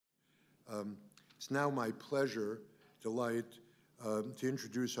It's now my delight, to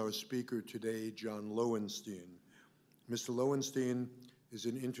introduce our speaker today, John Lowenstein. Mr. Lowenstein is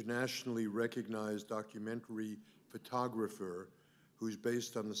an internationally recognized documentary photographer who's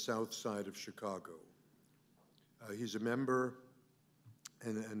based on the south side of Chicago. He's a member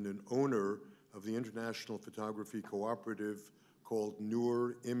and an owner of the international photography cooperative called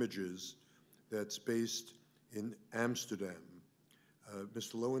Noor Images that's based in Amsterdam.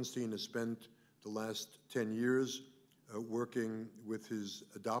 Mr. Lowenstein has spent the last 10 years working with his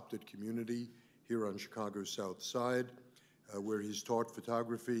adopted community here on Chicago's South Side, where he's taught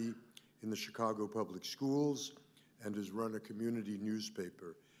photography in the Chicago Public Schools and has run a community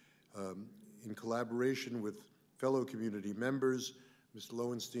newspaper. In collaboration with fellow community members, Mr.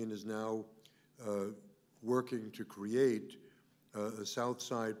 Lowenstein is now working to create a South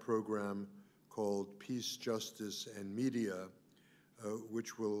Side program called Peace, Justice, and Media,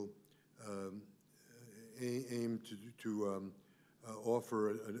 which will aim to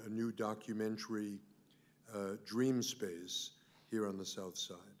offer a new documentary dream space here on the South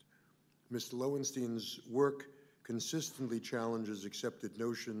Side. Mr. Lowenstein's work consistently challenges accepted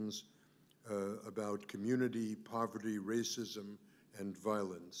notions about community, poverty, racism, and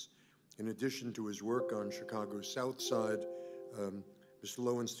violence. In addition to his work on Chicago's South Side, Mr.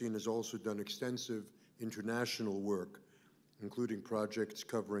 Lowenstein has also done extensive international work, including projects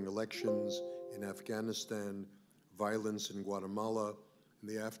covering elections in Afghanistan, violence in Guatemala, and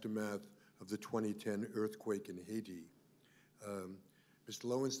the aftermath of the 2010 earthquake in Haiti. Mr.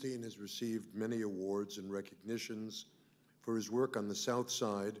 Lowenstein has received many awards and recognitions. For his work on the South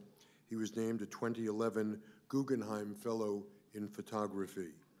Side, he was named a 2011 Guggenheim Fellow in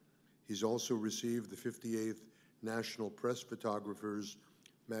Photography. He's also received the 58th National Press Photographers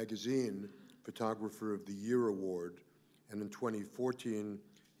Magazine Photographer of the Year Award, and in 2014,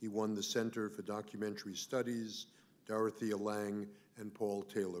 he won the Center for Documentary Studies, Dorothea Lange, and Paul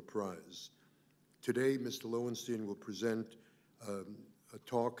Taylor Prize. Today, Mr. Lowenstein will present a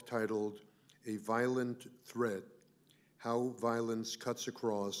talk titled A Violent Threat, How Violence Cuts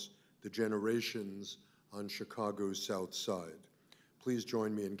Across the Generations on Chicago's South Side. Please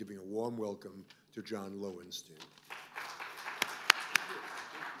join me in giving a warm welcome to John Lowenstein. Thank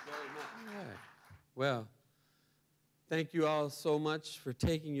you very much. All right. Well, thank you all so much for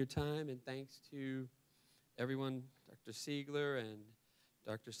taking your time, and thanks to everyone, Dr. Siegler and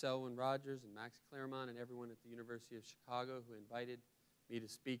Dr. Selwyn Rogers and Max Claremont and everyone at the University of Chicago who invited me to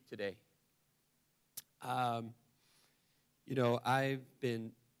speak today. You know, I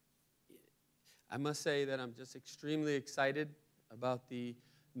must say that I'm just extremely excited about the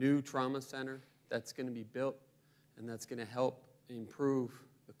new trauma center that's going to be built and that's going to help improve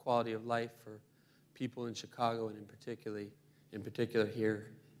the quality of life for people in Chicago and in particular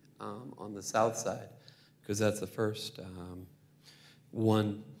here on the South Side, because that's the first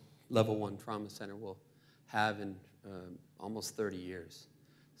level one trauma center we'll have in almost 30 years.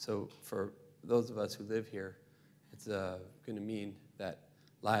 So for those of us who live here, it's going to mean that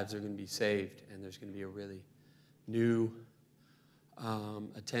lives are going to be saved, and there's going to be a really new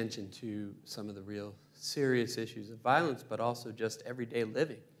attention to some of the real serious issues of violence, but also just everyday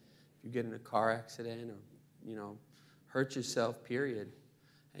living. If you get in a car accident or, you know, hurt yourself, period,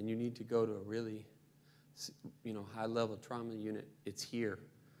 and you need to go to a really, you know, high-level trauma unit, it's here.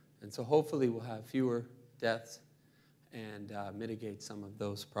 And so hopefully we'll have fewer deaths and mitigate some of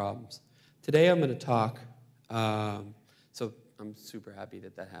those problems. Today I'm going to talk, so I'm super happy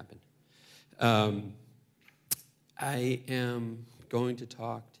that that happened. I am going to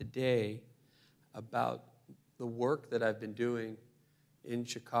talk today about the work that I've been doing in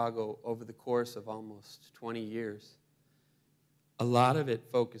Chicago over the course of almost 20 years. A lot of it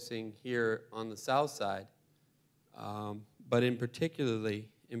focusing here on the South Side, but in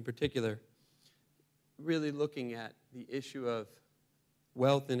particular, really looking at the issue of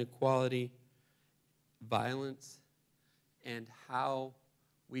wealth inequality, violence, and how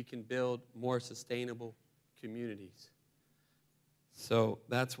we can build more sustainable communities. So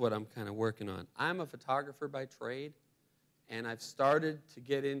that's what I'm kind of working on. I'm a photographer by trade, and I've started to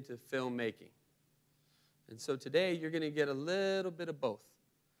get into filmmaking. And so today you're going to get a little bit of both.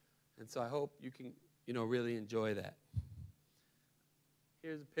 And so I hope you can, you know, really enjoy that.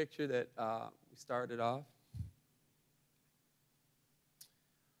 Here's a picture that we started off.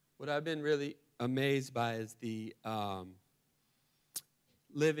 What I've been really amazed by is the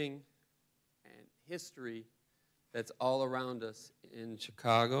living and history that's all around us in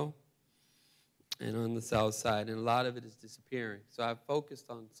Chicago and on the South Side, and a lot of it is disappearing. So I've focused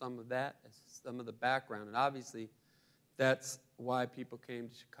on some of that, some of the background, and obviously that's why people came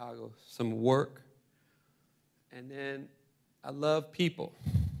to Chicago. Some work. And then I love people.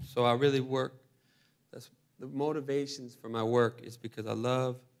 So I really work. That's the motivations for my work is because I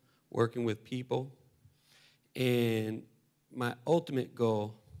love working with people. And my ultimate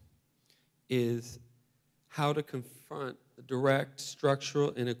goal is how to confront the direct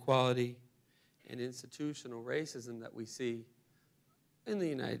structural inequality and institutional racism that we see in the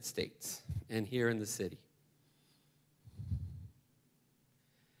United States and here in the city.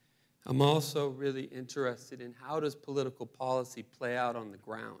 I'm also really interested in how does political policy play out on the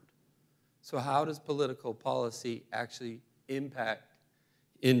ground. So how does political policy actually impact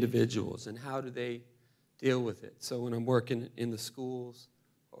individuals and how do they deal with it? So when I'm working in the schools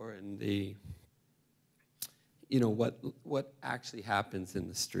or in the, what actually happens in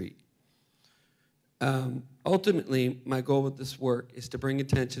the street. Ultimately, my goal with this work is to bring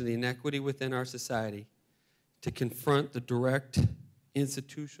attention to the inequity within our society, to confront the direct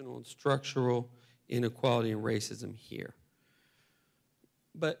institutional and structural inequality and racism here.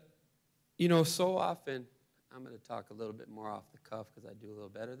 But, so often, I'm going to talk a little bit more off the cuff because I do a little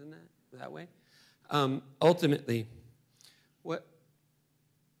better than that way. Ultimately,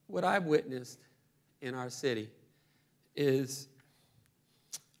 what I've witnessed in our city is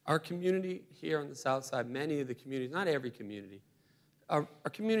our community here on the South Side, many of the communities, not every community, are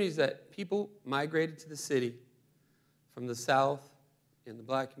communities that people migrated to the city from the South in the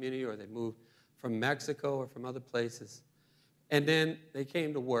black community, or they moved from Mexico or from other places. And then they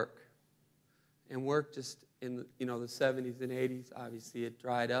came to work. And work just in the 70s and 80s, obviously it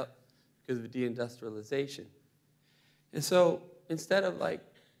dried up because of deindustrialization. And so instead of like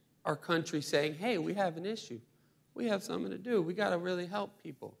our country saying, hey, we have an issue, we have something to do, we got to really help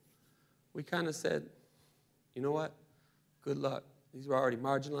people, we kind of said, you know what, good luck. These were already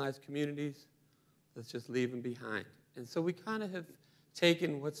marginalized communities, let's just leave them behind. And so we kind of have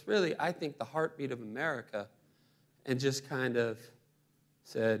taken what's really, I think, the heartbeat of America and just kind of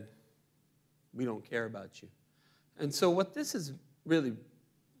said, we don't care about you. And so what this has really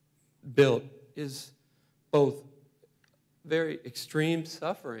built is both very extreme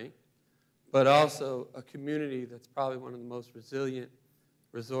suffering, but also a community that's probably one of the most resilient,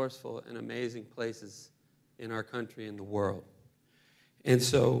 resourceful, and amazing places in our country and the world. And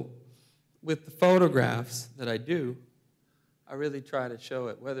so with the photographs that I do, I really try to show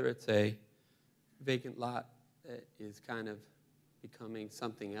it, whether it's a vacant lot that is kind of becoming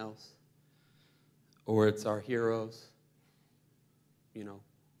something else, or it's our heroes,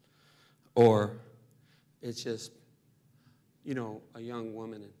 or it's just, a young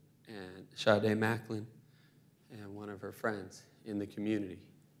woman and Sade MacLean and one of her friends in the community.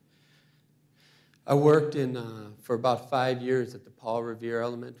 I worked for about 5 years at the Paul Revere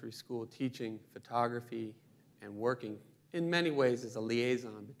Elementary School teaching photography and working in many ways as a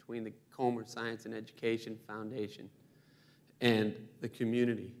liaison between the Comer Science and Education Foundation and the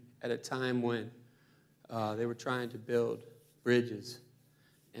community at a time when they were trying to build bridges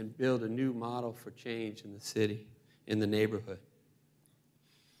and build a new model for change in the city, in the neighborhood.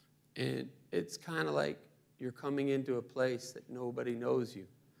 And it's kind of like you're coming into a place that nobody knows you.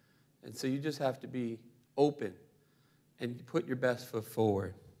 And so you just have to be open and put your best foot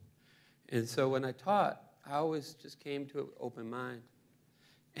forward. And so when I taught, I always just came to it with open mind.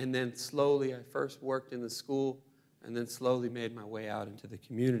 And then slowly, I first worked in the school and then slowly made my way out into the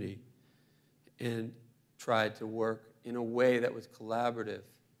community and tried to work in a way that was collaborative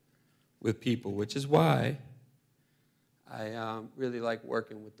with people, which is why I really like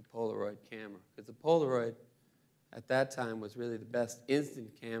working with the Polaroid camera, because the Polaroid at that time was really the best instant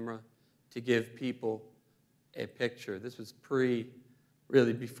camera to give people a picture. This was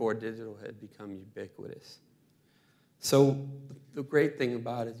really before digital had become ubiquitous. So the great thing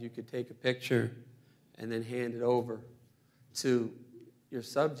about it is you could take a picture and then hand it over to your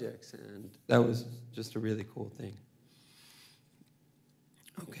subjects, and that was just a really cool thing.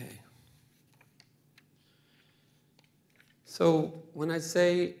 Okay. So when I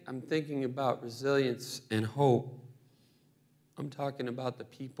say I'm thinking about resilience and hope, I'm talking about the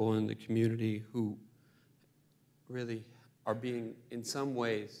people in the community who really are being, in some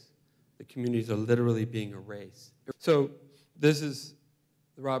ways, the communities are literally being erased. So this is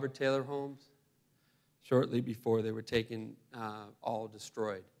the Robert Taylor homes shortly before they were taken, all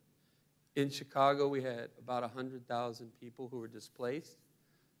destroyed. In Chicago, we had about 100,000 people who were displaced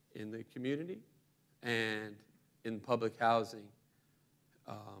in the community and in public housing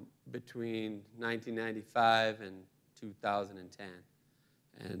between 1995 and 2010.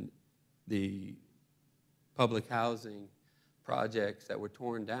 And the public housing projects that were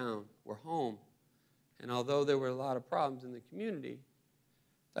torn down were home. And although there were a lot of problems in the community,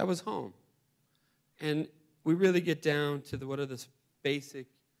 that was home. And we really get down to what are the basic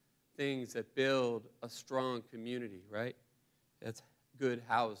things that build a strong community, right? That's good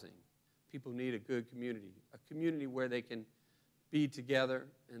housing. People need a good community where they can be together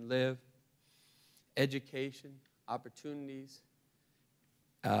and live. Education, opportunities,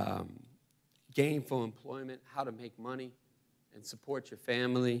 gainful employment, how to make money and support your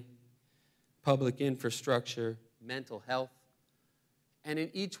family, public infrastructure, mental health. And in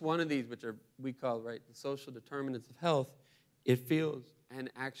each one of these, which are we call, right, the social determinants of health, it feels, and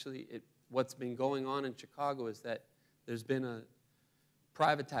actually what's been going on in Chicago is that there's been a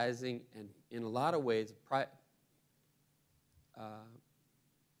privatizing and in a lot of ways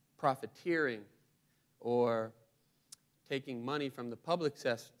profiteering or taking money from the public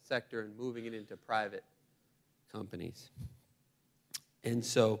sector and moving it into private companies. And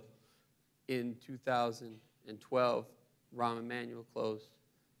so in 2012, Rahm Emanuel closed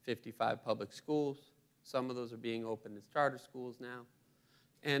 55 public schools. Some of those are being opened as charter schools now.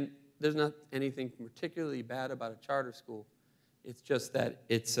 And there's not anything particularly bad about a charter school. It's just that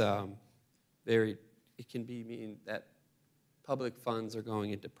it can mean that public funds are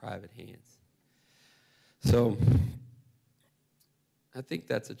going into private hands. So I think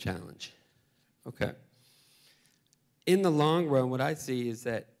that's a challenge. Okay. In the long run, what I see is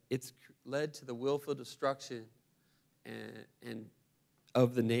that it's led to the willful destruction and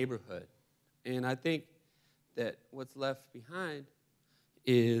of the neighborhood. And I think that what's left behind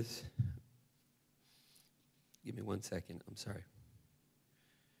is, give me 1 second, I'm sorry.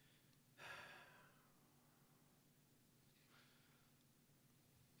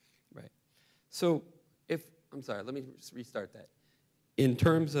 Right. So let me just restart that. In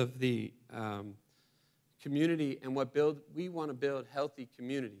terms of the community and we want to build healthy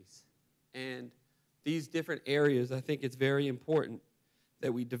communities. And these different areas, I think it's very important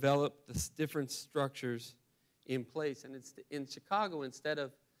that we develop the different structures in place. And it's in Chicago, instead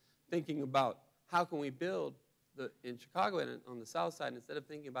of thinking about how can we build in Chicago and on the south side, instead of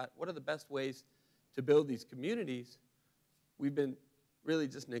thinking about what are the best ways to build these communities, we've been really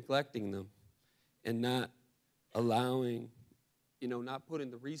just neglecting them and not allowing, not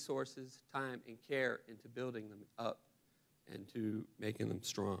putting the resources, time, and care into building them up and to making them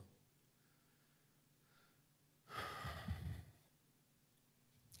strong.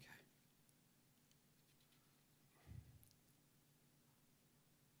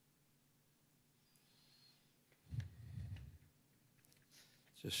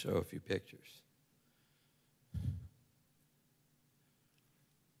 Just show a few pictures.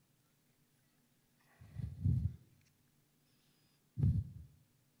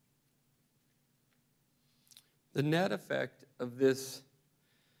 The net effect of this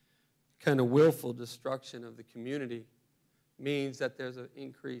kind of willful destruction of the community means that there's an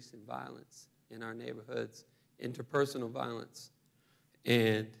increase in violence in our neighborhoods, interpersonal violence.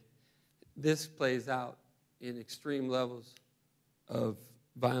 And this plays out in extreme levels of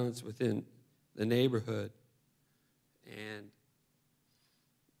violence within the neighborhood. And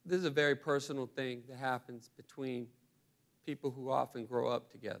this is a very personal thing that happens between people who often grow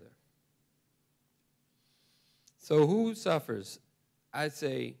up together. So who suffers? I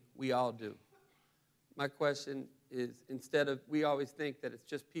say we all do. My question is, we always think that it's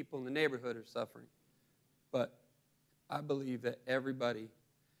just people in the neighborhood who are suffering. But I believe that everybody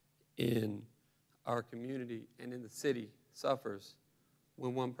in our community and in the city suffers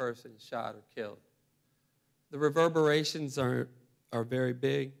when one person is shot or killed. The reverberations are very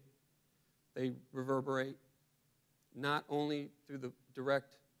big. They reverberate not only through the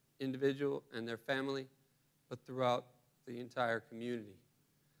direct individual and their family, but throughout the entire community.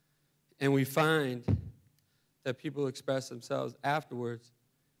 And we find that people express themselves afterwards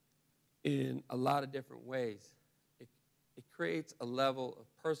in a lot of different ways. It creates a level of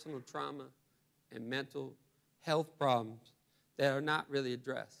personal trauma and mental health problems that are not really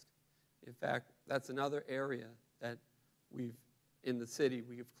addressed. In fact, that's another area that in the city,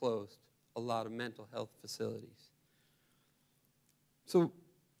 we have closed a lot of mental health facilities. So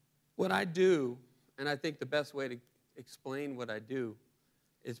what I do, and I think the best way to explain what I do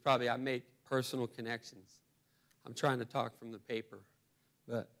is probably I make personal connections. I'm trying to talk from the paper,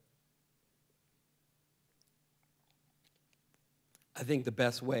 but I think the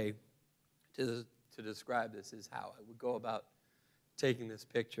best way to describe this is how I would go about taking this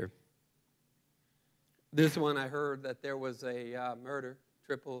picture. This one, I heard that there was a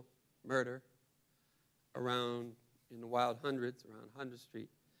triple murder around in the wild hundreds, around 100th Street.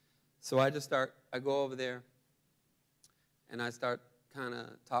 So I go over there, and I start kind of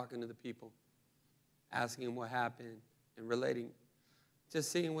talking to the people. asking them what happened, and relating,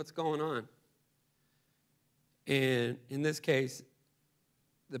 just seeing what's going on. And in this case,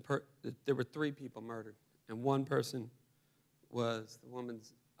 there were 3 people murdered, and one person was the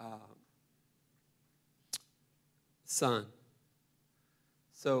woman's son.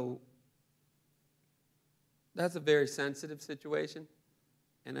 So that's a very sensitive situation,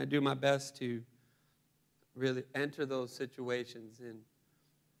 and I do my best to really enter those situations in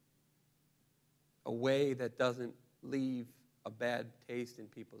a way that doesn't leave a bad taste in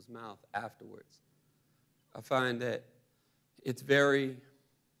people's mouth afterwards. I find that it's very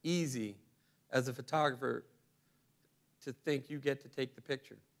easy as a photographer to think you get to take the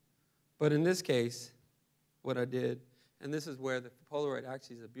picture. But in this case, what I did, and this is where the Polaroid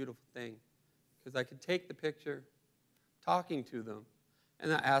actually is a beautiful thing, because I could take the picture talking to them,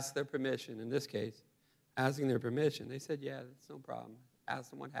 and I asked their permission. In this case, asking their permission. They said, yeah, that's no problem. Asked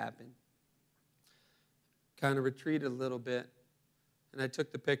them what happened. Kind of retreated a little bit, and I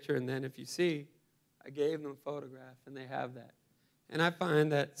took the picture, and then if you see, I gave them a photograph, and they have that. And I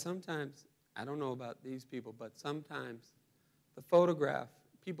find that sometimes, I don't know about these people, but sometimes the photograph,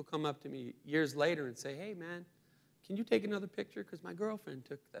 people come up to me years later and say, hey, man, can you take another picture? Because my girlfriend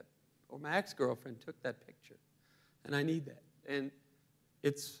took that, or my ex-girlfriend took that picture, and I need that. And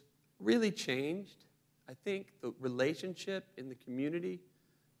it's really changed. I think the relationship in the community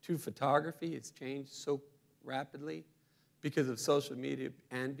to photography has changed so rapidly because of social media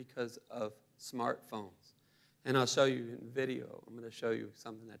and because of smartphones. And I'll show you in video. I'm going to show you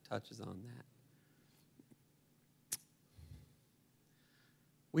something that touches on that.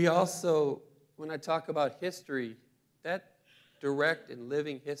 We also, when I talk about history, that direct and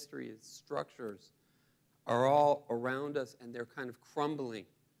living history is structures are all around us, and they're kind of crumbling,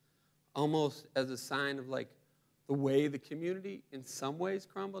 almost as a sign of like the way the community in some ways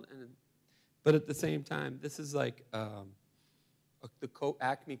crumbled. But at the same time, this is like the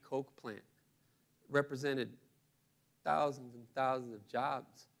Acme Coke plant. Represented thousands and thousands of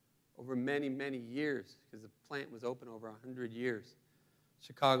jobs over many, many years, because the plant was open over 100 years.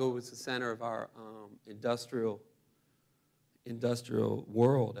 Chicago was the center of our industrial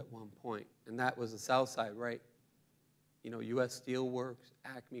world at one point, and that was the South Side, right? You know, U.S. Steel Works,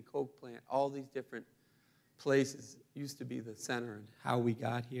 Acme Coke plant, all these different places used to be the center, and how we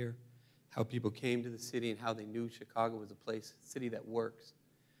got here, how people came to the city, and how they knew Chicago was a city that works.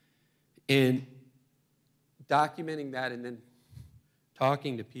 And documenting that and then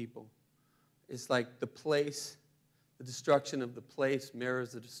talking to people, it's like the place, the destruction of the place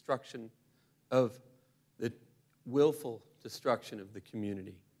mirrors the destruction of the willful destruction of the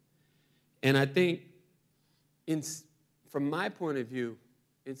community. And I think, from my point of view,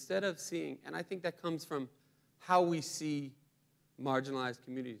 instead of seeing, and I think that comes from how we see marginalized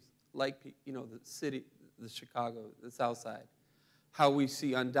communities, like, you know, the city, the Chicago, the South Side, how we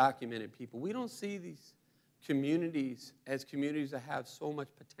see undocumented people. We don't see these communities as communities that have so much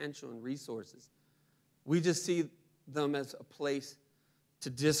potential and resources. We just see them as a place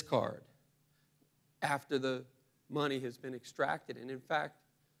to discard after the money has been extracted. And in fact,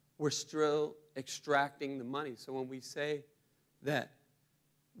 we're still extracting the money. So when we say that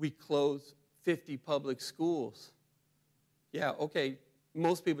we close 50 public schools, yeah, okay,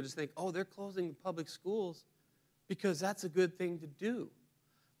 most people just think, oh, they're closing the public schools because that's a good thing to do,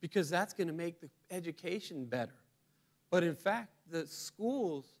 because that's going to make the education better. But in fact, the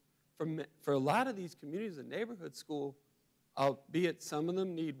schools, for a lot of these communities, a neighborhood school, albeit some of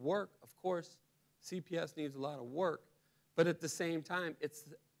them need work, of course, CPS needs a lot of work, but at the same time, it's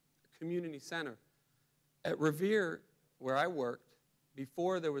the community center. At Revere, where I worked,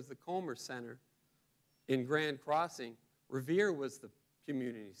 before there was the Comer Center in Grand Crossing, Revere was the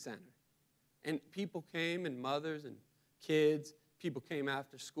community center. And people came, and mothers and kids, people came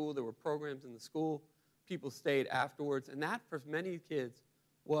after school. There were programs in the school. People stayed afterwards. And that, for many kids,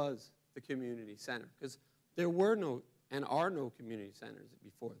 was the community center, because there were no and are no community centers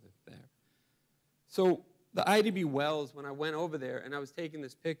before there. So the IDB Wells, when I went over there, and I was taking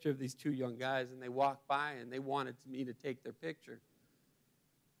this picture of these 2 young guys, and they walked by, and they wanted me to take their picture,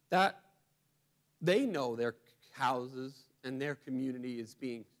 that they know their houses and their community is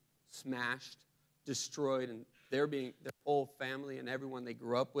being smashed, destroyed, and their whole family and everyone they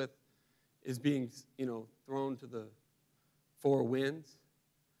grew up with is being, you know, thrown to the 4 winds.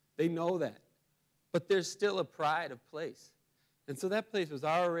 They know that. But there's still a pride of place. And so that place was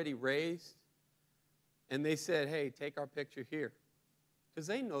already raised, and they said, hey, take our picture here. Because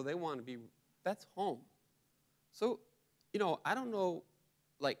they know they want to be, that's home. So, you know, I don't know,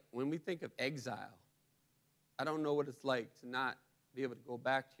 like, when we think of exile, I don't know what it's like to not be able to go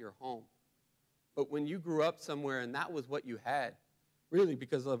back to your home. But when you grew up somewhere and that was what you had, really,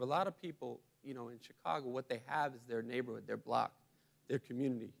 because of a lot of people, you know, in Chicago, what they have is their neighborhood, their block, their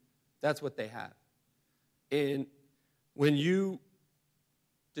community. That's what they have. And when you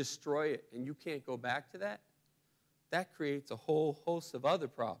destroy it and you can't go back to that, that creates a whole host of other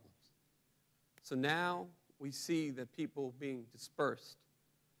problems. So now we see that people being dispersed,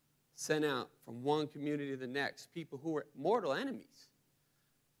 sent out from one community to the next, people who are mortal enemies.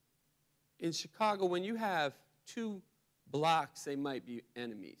 In Chicago, when you have 2 blocks, they might be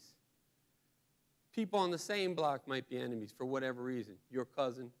enemies. People on the same block might be enemies for whatever reason. Your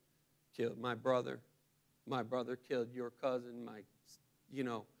cousin killed my brother killed your cousin,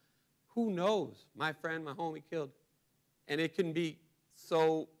 who knows? My friend, my homie killed. And it can be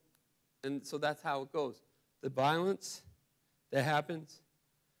so, and so that's how it goes. The violence that happens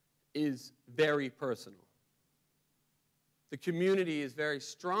is very personal. The community is very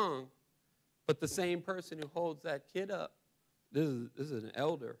strong, but the same person who holds that kid up, this is an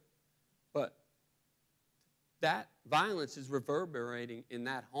elder, but that violence is reverberating in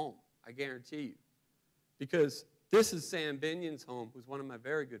that home, I guarantee you. Because this is Sam Binion's home, who's one of my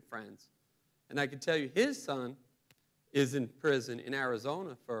very good friends. And I can tell you his son is in prison in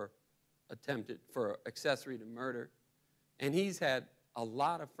Arizona for accessory to murder. And he's had a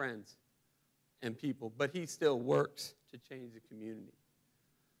lot of friends and people, but he still works to change the community.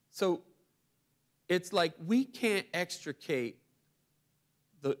 So it's like we can't extricate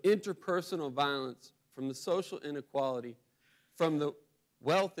the interpersonal violence from the social inequality, from the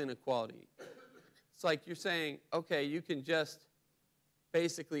wealth inequality. It's like you're saying, okay, you can just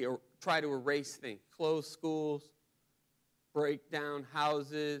basically try to erase things, close schools, break down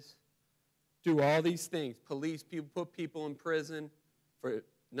houses, do all these things, police people, put people in prison for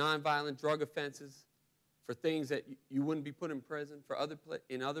nonviolent drug offenses, for things that you wouldn't be put in prison for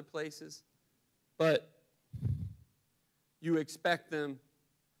in other places. But you expect them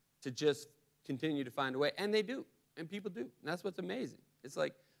to just continue to find a way, and they do, and people do, and that's what's amazing. It's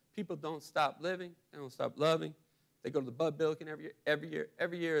like people don't stop living, they don't stop loving. They go to the Bud Billiken every year.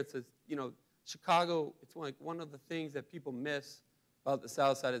 It says, Chicago. It's like one of the things that people miss about the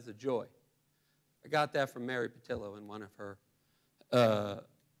South Side is the joy. I got that from Mary Patillo in one of her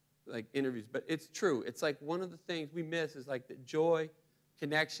interviews, but it's true. It's like one of the things we miss is like the joy,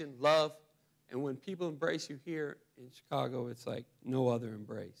 connection, love, and when people embrace you here in Chicago, it's like no other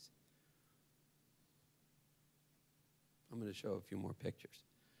embrace. I'm going to show a few more pictures.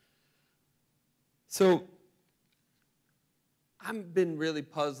 So I've been really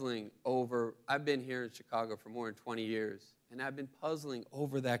puzzling over, I've been here in Chicago for more than 20 years, and I've been puzzling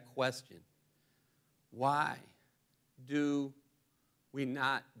over that question. Why do we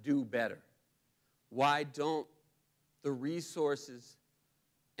not do better? Why don't the resources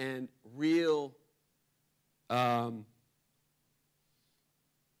and real, the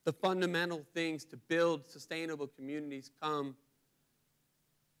fundamental things to build sustainable communities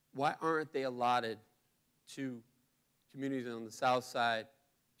why aren't they allotted to communities on the south side,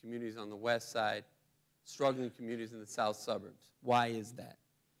 communities on the west side, struggling communities in the south suburbs? Why is that?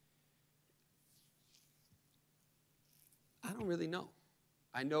 I don't really know.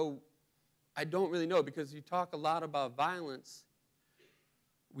 I don't really know, because you talk a lot about violence.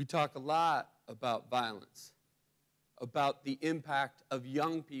 We talk a lot about violence, about the impact of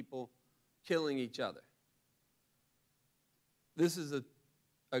young people killing each other. This is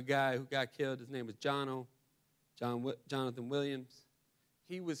a guy who got killed. His name was Jonathan Williams.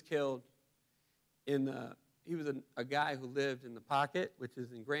 He was killed he was a guy who lived in the Pocket, which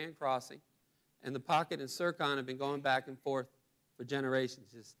is in Grand Crossing. And the Pocket and Sircon have been going back and forth for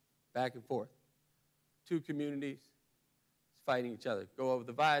generations, just back and forth. 2 communities fighting each other. Go over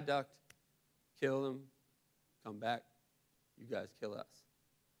the viaduct, kill them, come back, you guys kill us.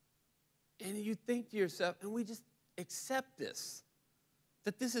 And you think to yourself, and we just accept this,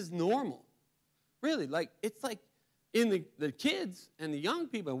 that this is normal. Really, it's like in the kids and the young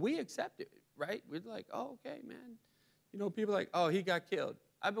people, we accept it, right? We're like, oh, okay, man. People are like, oh, he got killed.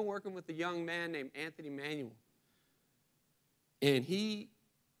 I've been working with a young man named Anthony Manuel. And he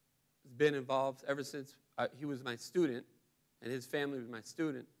has been involved ever since he was my student, and his family was my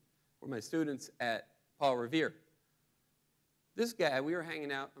student, were my students at Paul Revere. This guy, we were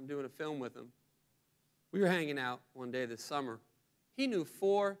hanging out. I'm doing a film with him. We were hanging out one day this summer. He knew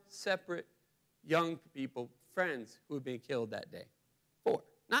 4 separate young people, friends, who had been killed that day. 4.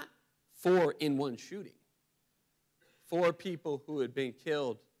 Not 4 in one shooting. 4 people who had been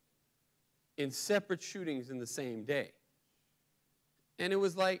killed in separate shootings in the same day. And it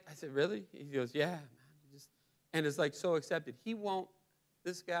was like, I said, really? He goes, yeah, man. And it's like so accepted.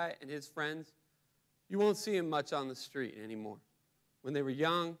 This guy and his friends You won't see them much on the street anymore. When they were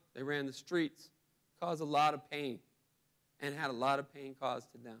young, they ran the streets, caused a lot of pain, and had a lot of pain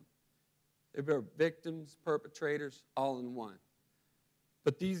caused to them. They were victims, perpetrators, all in one.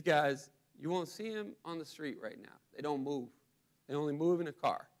 But these guys, you won't see them on the street right now. They don't move. They only move in a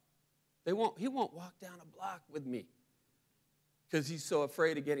car. He won't walk down a block with me because he's so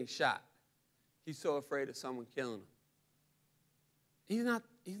afraid of getting shot. He's so afraid of someone killing him.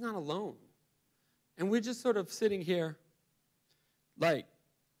 He's not alone. And we're just sort of sitting here like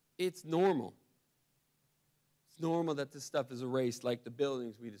it's normal. It's normal that this stuff is erased like the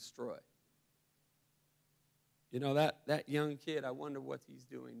buildings we destroy. You know, that young kid, I wonder what he's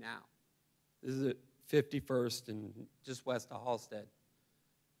doing now. This is at 51st and just west of Halstead.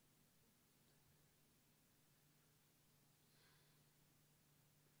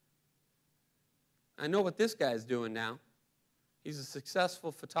 I know what this guy's doing now. He's a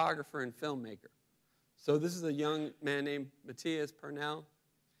successful photographer and filmmaker. So this is a young man named Matthias Purnell,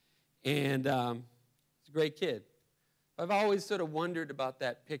 and he's a great kid. I've always sort of wondered about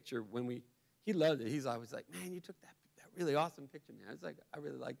that picture when he loved it. He's always like, man, you took that really awesome picture, man. I was like, I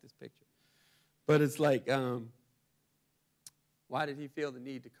really like this picture. But it's like, why did he feel the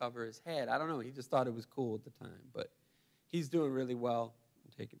need to cover his head? I don't know. He just thought it was cool at the time. But he's doing really well,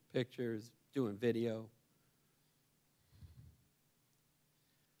 taking pictures, doing video.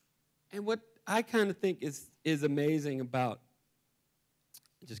 And what I kind of think is amazing about,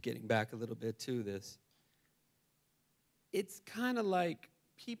 just getting back a little bit to this, it's kind of like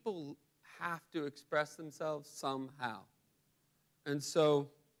people have to express themselves somehow. And so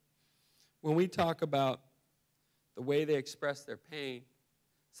when we talk about the way they express their pain,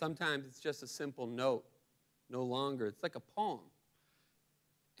 sometimes it's just a simple note, no longer. It's like a poem.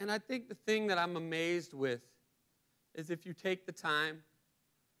 And I think the thing that I'm amazed with is if you take the time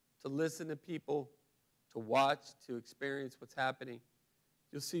to listen to people, to watch, to experience what's happening,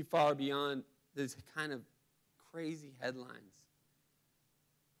 you'll see far beyond these kind of crazy headlines.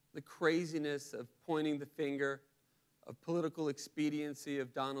 The craziness of pointing the finger, of political expediency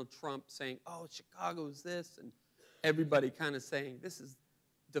of Donald Trump saying, oh, Chicago's this, and everybody kind of saying, this is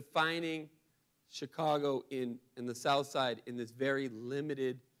defining Chicago in the South Side in this very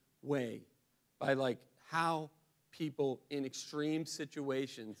limited way by like how people in extreme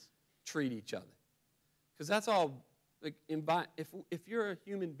situations treat each other. Because that's all, like, if you're a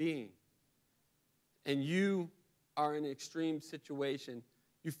human being and you are in an extreme situation,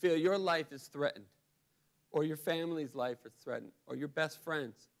 you feel your life is threatened, or your family's life is threatened, or your best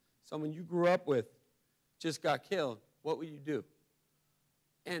friends, someone you grew up with just got killed, what will you do?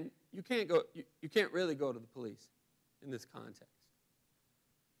 And you can't really go to the police in this context.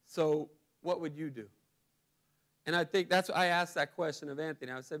 So what would you do? And I think that's why I asked that question of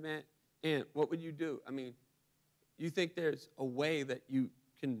Anthony. I said, man, Ant, what would you do? I mean, you think there's a way that you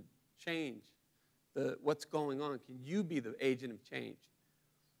can change what's going on? Can you be the agent of change?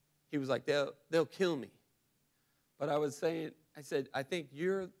 He was like, they'll kill me. But I said, I think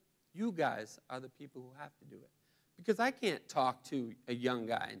you guys are the people who have to do it. Because I can't talk to a young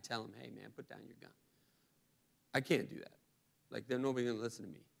guy and tell him, hey, man, put down your gun. I can't do that. Like, there's nobody going to listen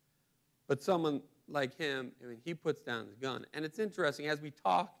to me. But someone like him, I mean, he puts down his gun. And it's interesting, as we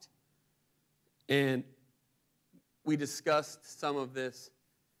talked and we discussed some of this,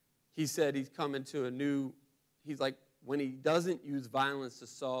 he said he's coming to he's like, when he doesn't use violence to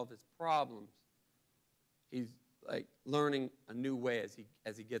solve his problems, he's like learning a new way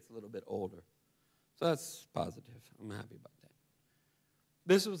as he gets a little bit older. So that's positive. I'm happy about that.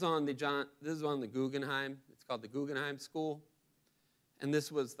 This was on the Guggenheim. It's called the Guggenheim School. And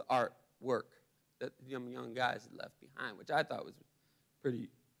this was the artwork that the young guys had left behind, which I thought was pretty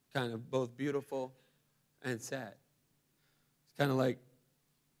kind of both beautiful and sad. It's kind of like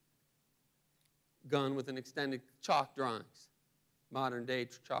gun with an extended chalk drawings, modern day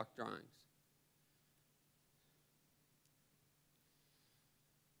chalk drawings.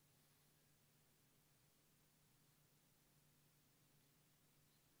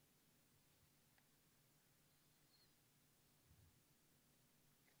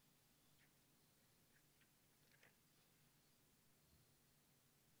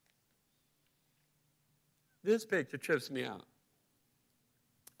 This picture trips me out.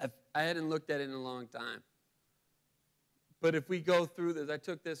 I hadn't looked at it in a long time. But if we go through this, I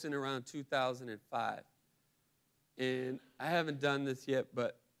took this in around 2005. And I haven't done this yet,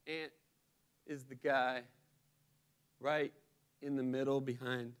 but Ant is the guy right in the middle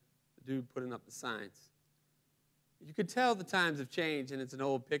behind the dude putting up the signs. You could tell the times have changed, and it's an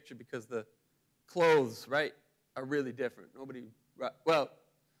old picture because the clothes, right, are really different. Well,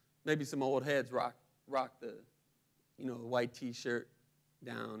 maybe some old heads rock rock the, the white T-shirt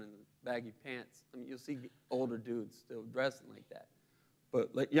down and the baggy pants. I mean, you'll see older dudes still dressing like that,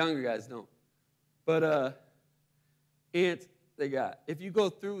 but like younger guys don't. But ants they got. If you go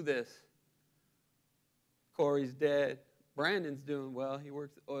through this, Corey's dead. Brandon's doing well. He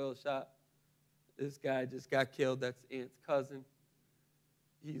works at the oil shop. This guy just got killed. That's Ant's cousin.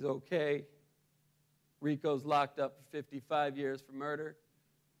 He's okay. Rico's locked up for 55 years for murder.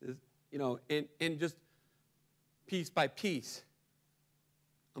 And just piece by piece,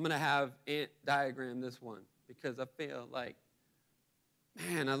 I'm going to have Ant diagram this one because I feel like,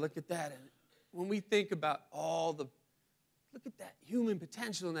 man, I look at that, and when we think about look at that human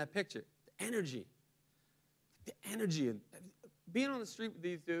potential in that picture, the energy. And being on the street with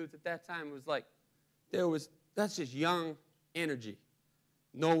these dudes at that time was like, that's just young energy,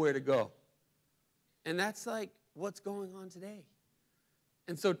 nowhere to go. And that's like what's going on today.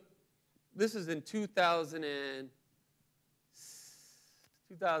 And so this is in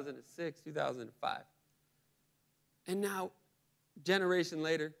 2006, 2005. And now, generation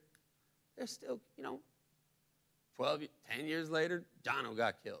later, they're still, 10 years later, Jono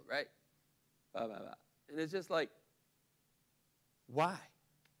got killed, right? Blah, blah, blah. And it's just like, why?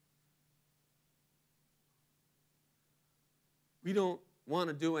 We don't want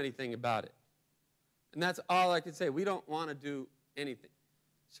to do anything about it. And that's all I can say. We don't want to do anything.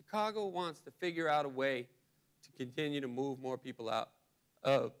 Chicago wants to figure out a way to continue to move more people out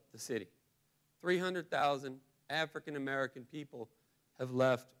of the city. 300,000 African-American people have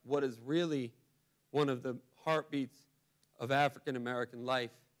left what is really one of the heartbeats of African-American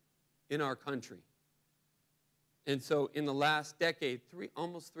life in our country. And so in the last decade,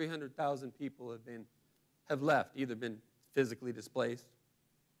 almost 300,000 people have left, either been physically displaced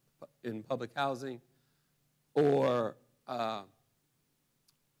in public housing or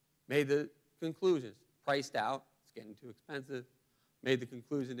made the conclusions, priced out, it's getting too expensive, made the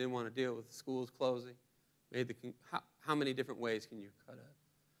conclusion didn't want to deal with the schools closing, how many different ways can you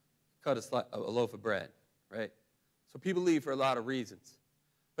cut a loaf of bread, right? So people leave for a lot of reasons.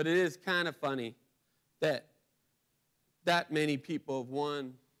 But it is kind of funny that many people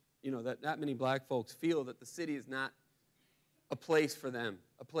that many black folks feel that the city is not a place for them,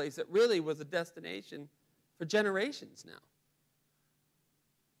 a place that really was a destination for generations now.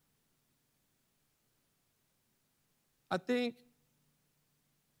 I think,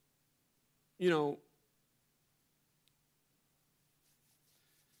 how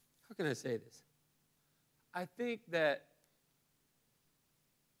can I say this? I think that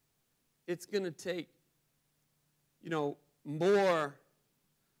it's going to take, more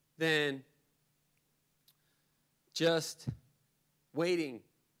than just waiting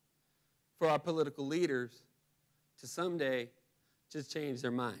for our political leaders to someday just change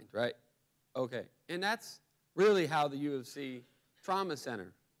their mind, right? Okay. And that's really how the U of C Trauma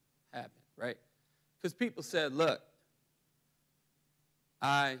Center happened, right? Because people said, look,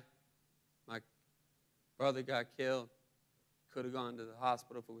 my brother got killed, could have gone to the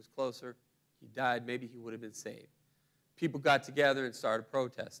hospital if it was closer. He died, maybe he would have been saved. People got together and started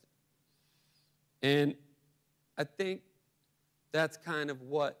protesting. And I think that's kind of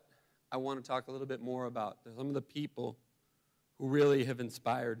what I want to talk a little bit more about. Some of the people who really have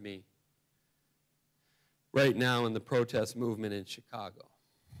inspired me right now in the protest movement in Chicago.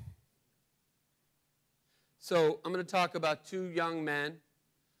 So I'm going to talk about two young men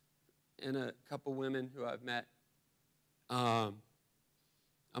and a couple women who I've met.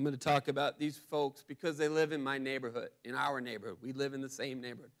 I'm going to talk about these folks because they live in my neighborhood, in our neighborhood. We live in the same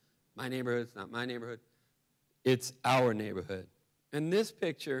neighborhood. My neighborhood is not my neighborhood. It's our neighborhood. And this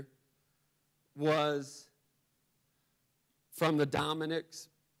picture was from the Dominic's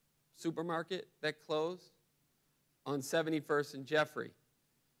supermarket that closed on 71st and Jeffrey.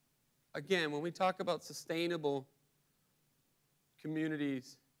 Again, when we talk about sustainable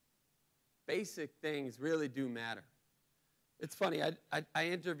communities, basic things really do matter. It's funny, I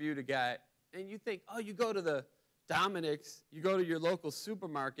interviewed a guy, and you think, oh, you go to the Dominic's, you go to your local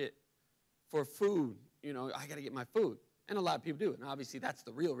supermarket for food. I got to get my food. And a lot of people do, and obviously that's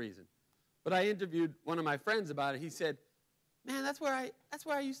the real reason. But I interviewed one of my friends about it. He said, man, that's where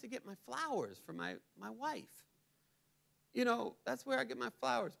I used to get my flowers for my wife. That's where I get my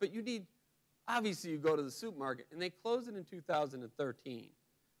flowers. But obviously you go to the supermarket, and they closed it in 2013.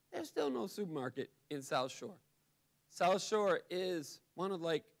 There's still no supermarket in South Shore. South Shore is one of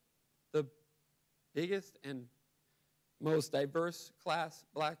the biggest and most diverse class,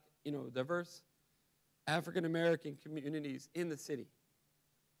 diverse African-American communities in the city.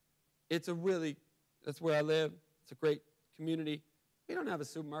 That's where I live. It's a great community. We don't have a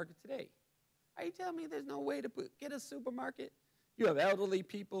supermarket today. Are you telling me there's no way to get a supermarket? You have elderly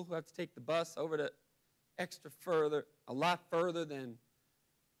people who have to take the bus over to a lot further than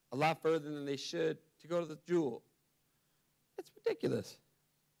they should to go to the Jewel. It's ridiculous.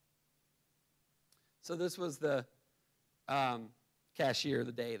 So this was the cashier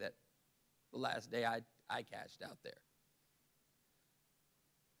the last day I cashed out there.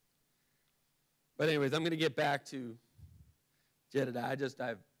 But anyways, I'm going to get back to Jedediah.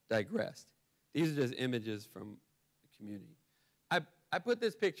 I've digressed. These are just images from the community. I put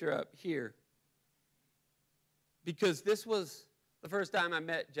this picture up here because this was the first time I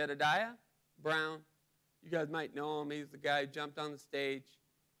met Jedediah Brown. You guys might know him. He's the guy who jumped on the stage,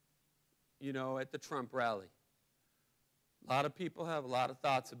 at the Trump rally. A lot of people have a lot of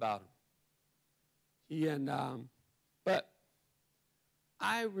thoughts about him. But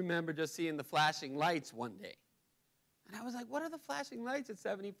I remember just seeing the flashing lights one day. And I was like, what are the flashing lights at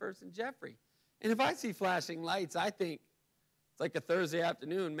 71st and Jeffrey? And if I see flashing lights, I think it's like a Thursday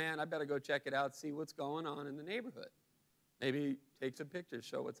afternoon, man, I better go check it out, see what's going on in the neighborhood. Maybe take some pictures,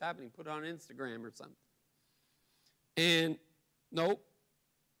 show what's happening, put it on Instagram or something. And nope,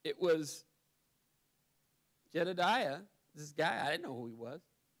 it was Jedediah, this guy, I didn't know who he was.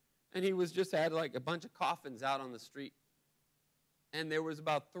 And he had like a bunch of coffins out on the street. And there was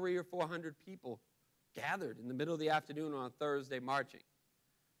about 300 or 400 people gathered in the middle of the afternoon on a Thursday marching.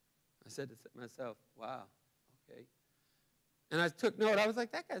 I said to myself, wow, okay. And I took note. I was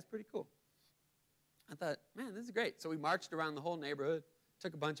like, that guy's pretty cool. I thought, man, this is great. So we marched around the whole neighborhood,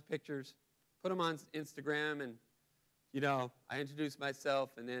 took a bunch of pictures, put them on Instagram, and, I introduced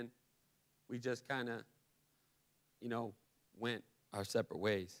myself, and then we just kind of, went our separate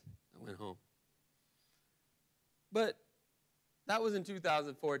ways. I went home. But that was in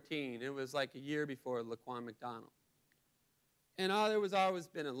 2014. It was like a year before Laquan McDonald. And there was always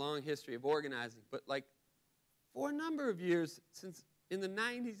been a long history of organizing, but like for a number of years, since in the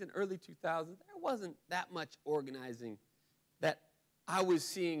 90s and early 2000s, there wasn't that much organizing that I was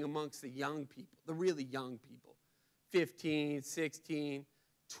seeing amongst the young people, the really young people, 15, 16,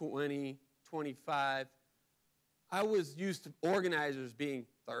 20, 25. I was used to organizers being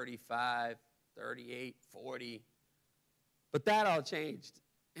 35, 38, 40. But that all changed.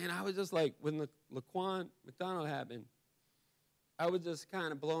 And I was just like, when the Laquan McDonald happened, I was just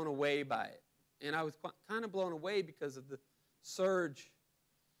kind of blown away by it. And I was kind of blown away because of the surge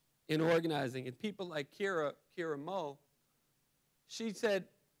in organizing. And people like Kira Moe, she said,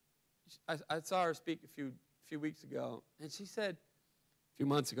 I saw her speak a few weeks ago, and she said, a few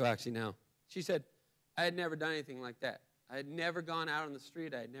months ago actually now, she said, I had never done anything like that. I had never gone out on the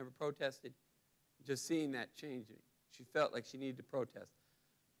street. I had never protested. Just seeing that changed me. She felt like she needed to protest.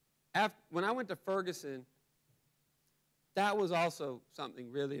 When I went to Ferguson, that was also something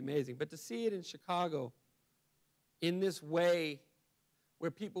really amazing. But to see it in Chicago in this way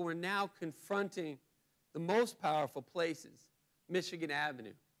where people were now confronting the most powerful places, Michigan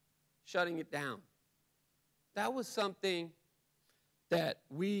Avenue, shutting it down, that was something that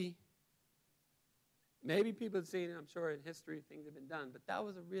maybe people have seen it, I'm sure in history things have been done, but that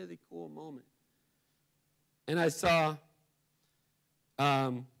was a really cool moment. And I saw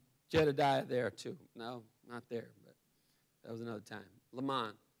Jedediah there too. No, not there, but that was another time.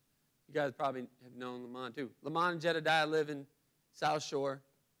 Lamont. You guys probably have known Lamont too. Lamont and Jedediah live in South Shore.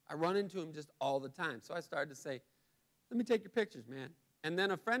 I run into him just all the time. So I started to say, let me take your pictures, man. And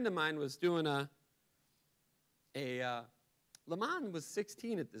then a friend of mine was doing Lamont was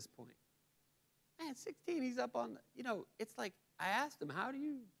 16 at this point. Man, 16, he's up on, it's like, I asked him, how do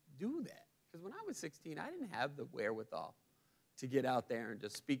you do that? Because when I was 16, I didn't have the wherewithal to get out there and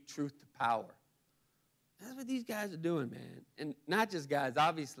just speak truth to power. That's what these guys are doing, man. And not just guys,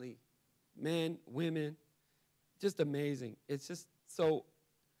 obviously, men, women, just amazing. It's just so,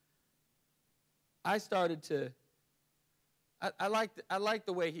 I started to, I liked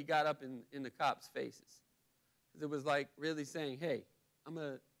the way he got up in the cops' faces. Because it was like really saying, hey, I'm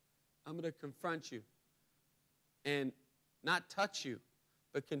gonna confront you and not touch you,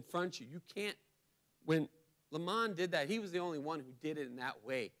 but confront you. You can't, when Lamont did that, he was the only one who did it in that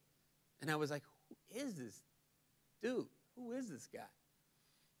way. And I was like, who is this dude? Who is this guy?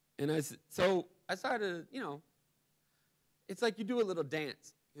 And so I started, it's like you do a little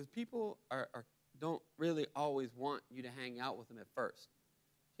dance because people don't really always want you to hang out with them at first.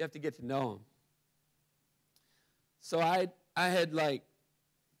 You have to get to know them. So I had like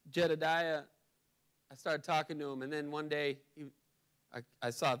Jedediah, I started talking to him, and then one day I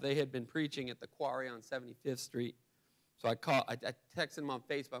saw they had been preaching at the Quarry on 75th Street. So I texted them on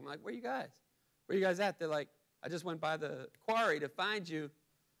Facebook. I'm like, where are you guys? Where are you guys at? They're like, I just went by the Quarry to find you.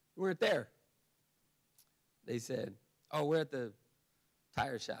 You weren't there. they said, oh, we're at the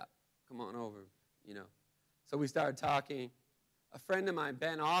tire shop. Come on over, you know. So we started talking. A friend of mine,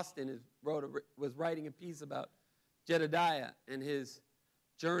 Ben Austin, was writing a piece about Jedediah and his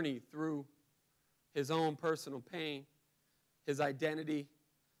journey through his own personal pain, his identity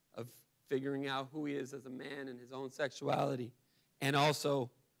of figuring out who he is as a man and his own sexuality, and also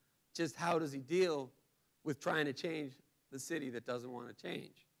just how does he deal with trying to change the city that doesn't want to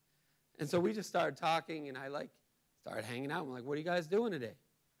change. And so we just started talking, and I started hanging out. I'm like, what are you guys doing today?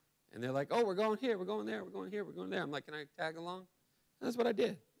 And they're like, oh, we're going here, we're going there, we're going here, we're going there. I'm like, can I tag along? And that's what I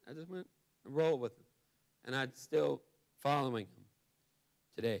did. I just went and rolled with him. And I'm still following him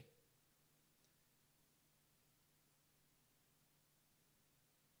today.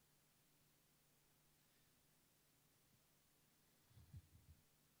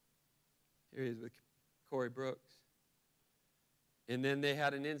 Here he is with Corey Brooks. And then they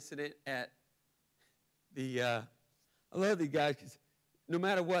had an incident at the, I love these guys because no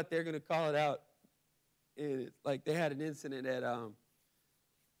matter what, they're going to call it out. And it's like they had an incident at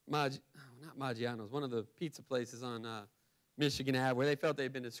not Maggiano's, one of the pizza places on Michigan Ave where they felt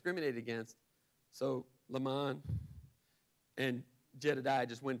they'd been discriminated against. So Lamont and Jedediah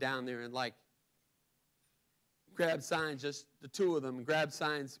just went down there and grabbed signs, just the two of them, grabbed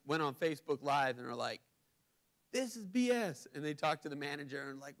signs, went on Facebook Live and are like, this is BS. And they talked to the manager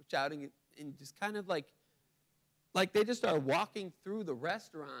and shouting and just kind of like they just started walking through the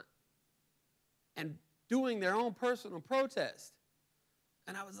restaurant and doing their own personal protest.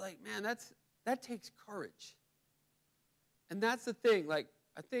 And I was like, man, that takes courage. And that's the thing. I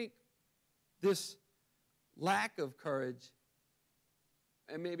think this lack of courage,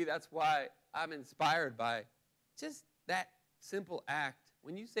 and maybe that's why I'm inspired by just that simple act.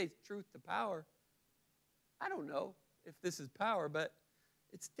 When you say truth to power, I don't know if this is power, but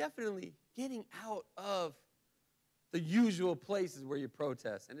it's definitely getting out of the usual places where you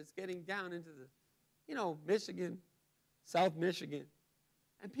protest. And it's getting down into the, Michigan, South Michigan.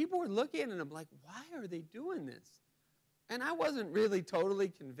 And people were looking at it and I'm like, why are they doing this? And I wasn't really totally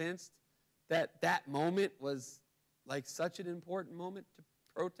convinced that moment was such an important moment to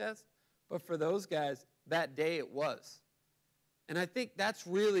protest. But for those guys, that day it was. And I think that's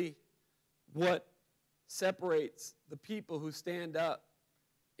really what separates the people who stand up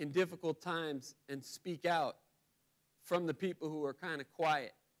in difficult times and speak out from the people who are kind of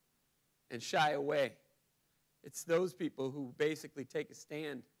quiet and shy away. It's those people who basically take a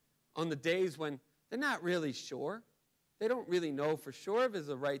stand on the days when they're not really sure. They don't really know for sure if it's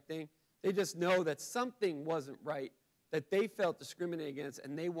the right thing. They just know that something wasn't right, that they felt discriminated against,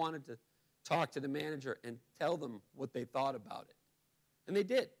 and they wanted to talk to the manager and tell them what they thought about it. And they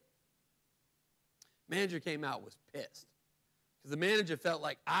did. Manager came out, was pissed. Because the manager felt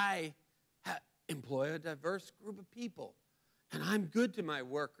like I employ a diverse group of people, and I'm good to my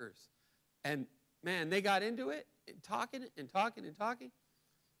workers. And, man, they got into it, and talking and talking and talking.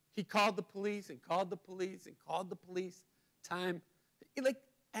 He called the police and called the police and called the police.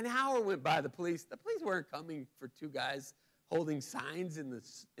 An hour went by, the police weren't coming for two guys holding signs in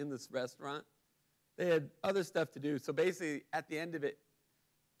this restaurant. They had other stuff to do. So basically, at the end of it,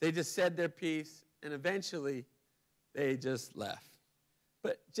 they just said their piece, and eventually they just left.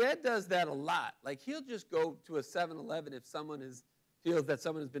 But Jed does that a lot. He'll just go to a 7-Eleven if someone feels that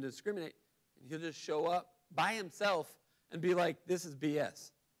someone has been discriminated, and he'll just show up by himself and be like, this is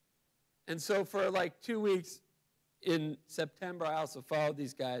BS. And so for 2 weeks in September, I also followed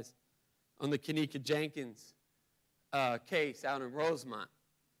these guys on the Kanika Jenkins case out in Rosemont.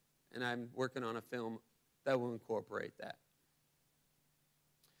 And I'm working on a film that will incorporate that.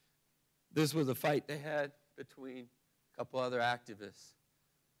 This was a fight they had between a couple other activists.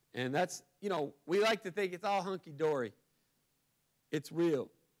 And that's, we like to think it's all hunky-dory. It's real.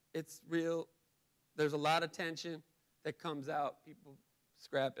 It's real. There's a lot of tension that comes out. People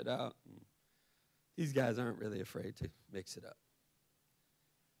scrap it out. And these guys aren't really afraid to mix it up.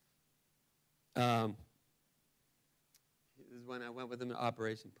 This is when I went with them to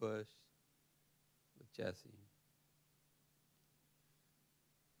Operation Push with Jesse.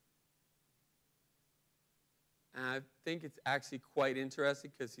 And I think it's actually quite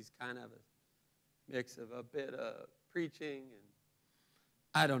interesting because he's kind of a mix of a bit of preaching and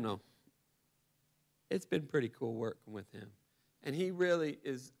I don't know. It's been pretty cool working with him. And he really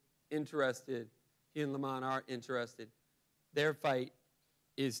is interested. He and Lamont are interested. Their fight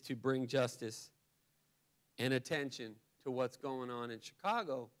is to bring justice and attention to what's going on in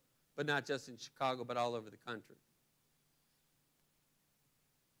Chicago, but not just in Chicago, but all over the country.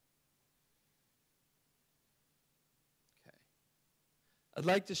 I'd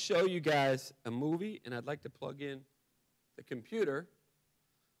like to show you guys a movie, and I'd like to plug in the computer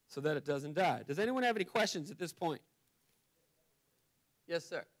so that it doesn't die. Does anyone have any questions at this point? Yes,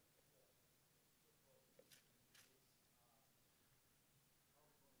 sir.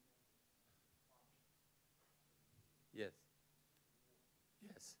 Yes.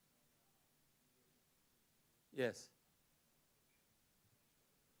 Yes. Yes.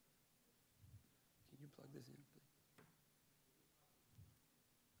 Can you plug this in, please?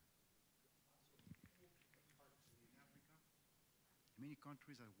 Many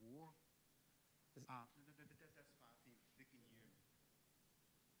countries at war. Is- That's fine. I think they can hear me.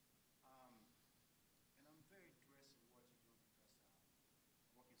 And I'm very interested in what you're doing because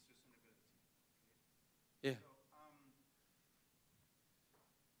I work in sustainability. Okay? Yeah. So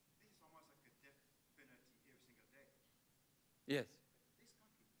this is almost like a death penalty every single day. Yes. But this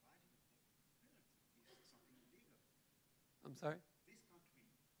country value the death penalty is something illegal. I'm sorry? This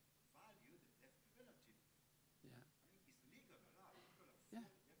country value the death penalty. Yeah. I mean, it's legal. A lot of people afford Yeah.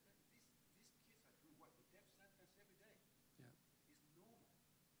 the death penalty. These kids are doing what? The death sentence every day. Yeah. It's normal.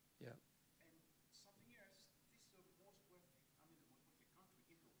 Yeah. And something else, this is the most wealthy, the most wealthy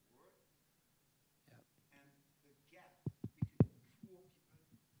country in the world. Yeah. And the gap between poor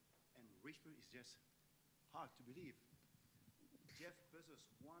people and rich people is just hard to believe. Jeff Bezos,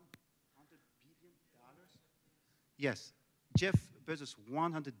 $100 billion. Yes, Jeff Bezos,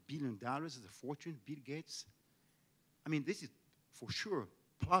 $100 billion is a fortune. Bill Gates. I mean, this is for sure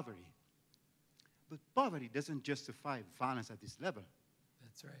poverty. But poverty doesn't justify violence at this level.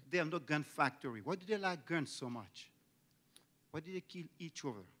 That's right. They are no gun factory. Why do they like guns so much? Why do they kill each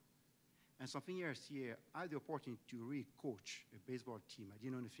other? And something else here, I had the opportunity to really coach a baseball team. I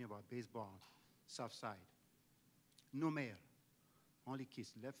didn't know anything about baseball, South Side. No male, only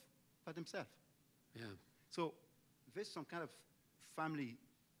kids left by themselves. Yeah. So there's some kind of family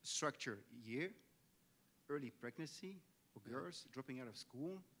structure here, early pregnancy for girls, dropping out of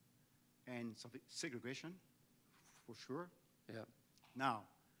school, and something segregation, for sure. Yeah. Now,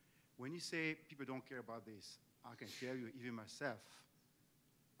 when you say people don't care about this, I can tell you, even myself,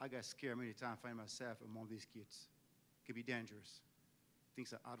 I got scared many times finding myself among these kids. It can be dangerous.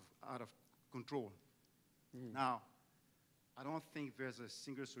 Things are out of control. Now, I don't think there's a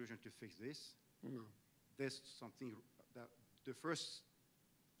single solution to fix this. No. There's something that the first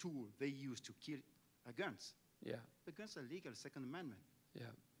tool they use to kill are guns. Yeah. The guns are legal, Second Amendment. Yeah.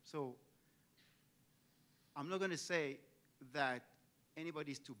 So I'm not going to say that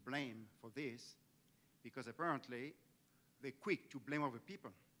anybody's to blame for this, because apparently they're quick to blame other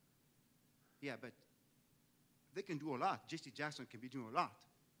people. Yeah, but they can do a lot. Jesse Jackson can be doing a lot.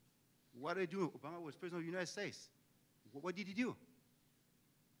 What did they do? Obama was president of the United States. What did he do?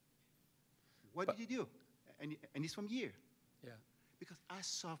 What did he do? And it's from here. Yeah. Because I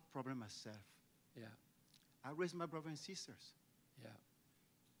solve problem myself. Yeah. I raise my brothers and sisters. Yeah.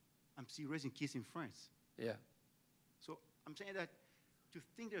 I'm still raising kids in France. Yeah. So I'm saying that to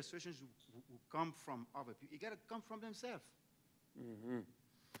think that solutions will come from other people, you got to come from themselves. Mm-hmm.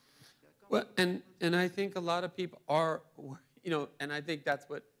 Well, and I think a lot of people are, and I think that's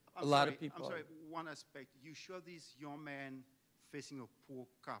what a lot of people I'm sorry, are. one aspect. You show this young man facing a poor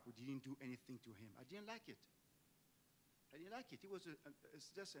cop who didn't do anything to him. I didn't like it. I didn't like it. It was it's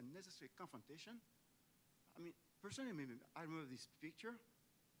just a necessary confrontation. I mean, personally, I remember this picture.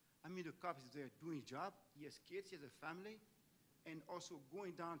 I mean, the cop is there doing his job. He has kids, he has a family, and also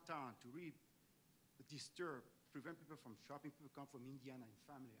going downtown to really disturb, prevent people from shopping. People come from Indiana and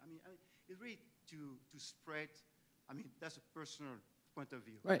family. I mean it's really to spread. I mean, that's a personal point of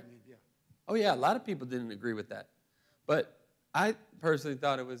view. Right. I mean, yeah. Oh, yeah, a lot of people didn't agree with that. But I personally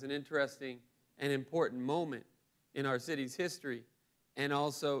thought it was an interesting and important moment in our city's history, and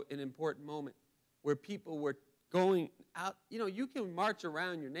also an important moment where people were going out. You can march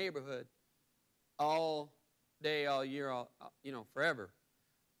around your neighborhood all day, all year, forever.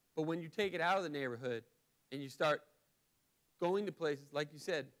 But when you take it out of the neighborhood and you start going to places, like you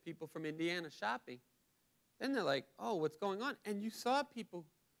said, people from Indiana shopping, then they're like, oh, what's going on? And you saw people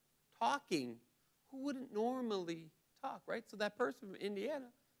talking who wouldn't normally talk, right? So that person from Indiana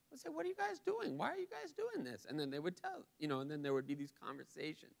would say, what are you guys doing? Why are you guys doing this? And then they would tell, and then there would be these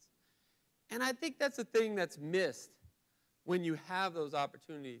conversations. And I think that's a thing that's missed when you have those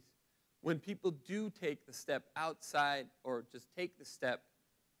opportunities, when people do take the step outside or just take the step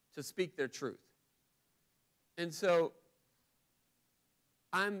to speak their truth. And so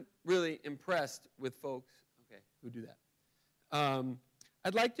I'm really impressed with folks, who do that.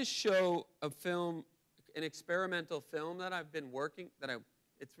 I'd like to show a film, an experimental film that I've been working,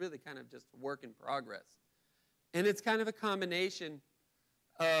 it's really kind of just a work in progress. And it's kind of a combination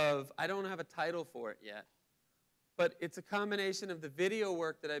of, I don't have a title for it yet, but it's a combination of the video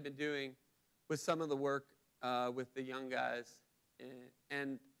work that I've been doing with some of the work with the young guys.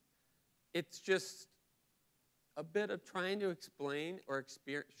 And it's just a bit of trying to explain or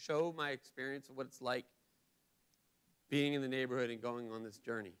show my experience of what it's like being in the neighborhood and going on this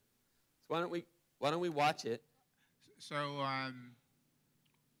journey. So why don't we watch it? So,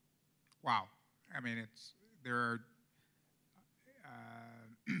 wow. I mean, there are,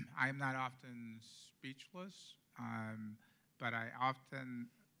 I'm not often speechless, but I often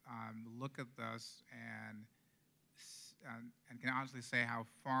look at this and can honestly say how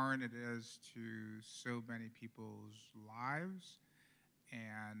foreign it is to so many people's lives.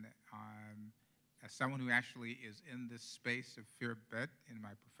 And as someone who actually is in this space a fair bit in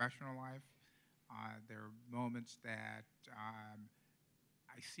my professional life, there are moments that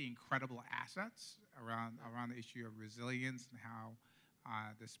I see incredible assets around the issue of resilience and how,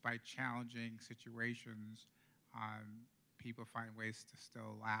 despite challenging situations, people find ways to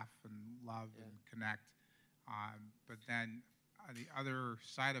still laugh and love and connect. But then the other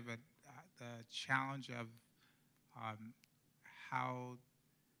side of it, the challenge of how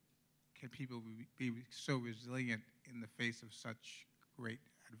can people be so resilient in the face of such great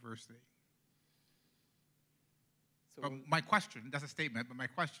adversity? So But my question, that's a statement, but my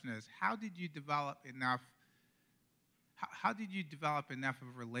question is, how did you develop enough of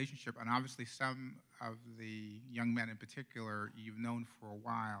a relationship, and obviously some of the young men in particular you've known for a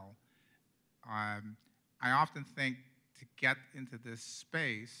while. I often think to get into this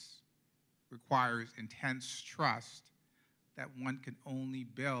space requires intense trust that one can only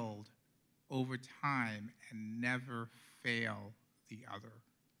build over time and never fail the other.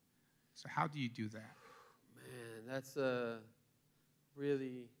 So how do you do that? Man, that's a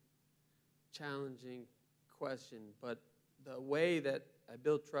really challenging question. But the way that I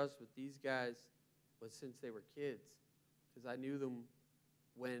built trust with these guys was since they were kids, because I knew them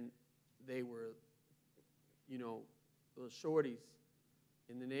when they were, little shorties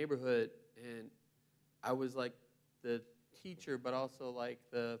in the neighborhood, and I was like the teacher, but also like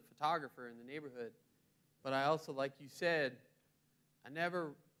the photographer in the neighborhood. But I also, like you said, I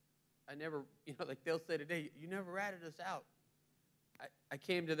never, like they'll say today, you never ratted us out. I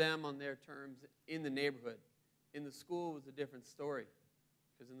came to them on their terms in the neighborhood. In the school was a different story,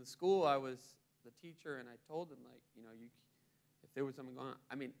 because in the school I was the teacher, and I told them, like, if there was something going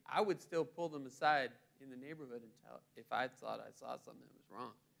on, I would still pull them aside in the neighborhood and tell if I thought I saw something that was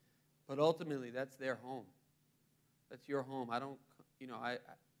wrong. But ultimately, that's their home. That's your home. I don't, it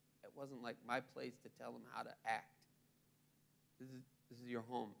wasn't like my place to tell them how to act. This is your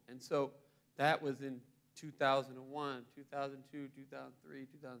home. And so that was in 2001, 2002, 2003,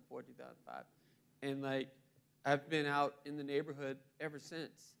 2004, 2005. And like, I've been out in the neighborhood ever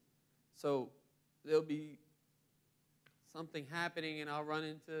since. So there'll be something happening, and I'll run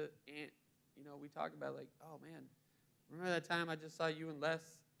into Aunt. We talk about like, oh man, remember that time I just saw you and Les?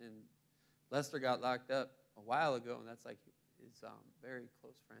 And Lester got locked up a while ago, and that's like his very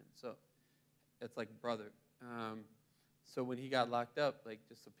close friend. So it's like brother. So when he got locked up, like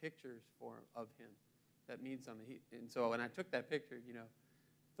just some pictures of him, that means something. And so when I took that picture,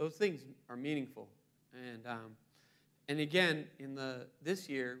 those things are meaningful. And again, this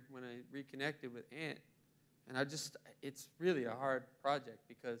year when I reconnected with Aunt, and it's really a hard project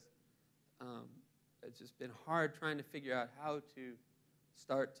because it's just been hard trying to figure out how to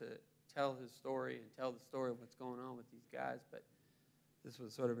start to tell his story and tell the story of what's going on with these guys. But this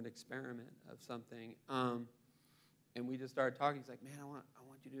was sort of an experiment of something. And we just started talking. He's like, man, I want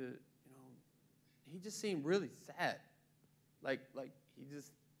you to, he just seemed really sad. Like he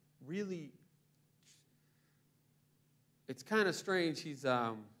just really, it's kind of strange. He's,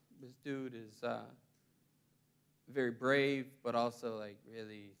 this dude is very brave, but also like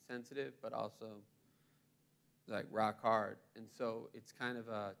really sensitive, but also like rock hard. And so it's kind of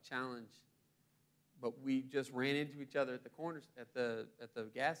a challenge. But we just ran into each other at the corners, at the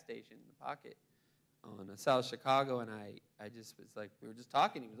gas station, in the Pocket on South Chicago, and I just was like, we were just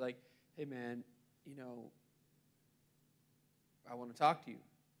talking. He was like, hey man, I want to talk to you.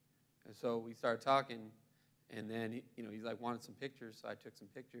 And so we started talking, and then he's like wanted some pictures, so I took some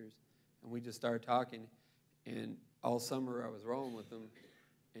pictures, and we just started talking. And all summer I was rolling with him,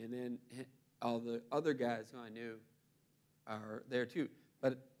 and then all the other guys who I knew are there too.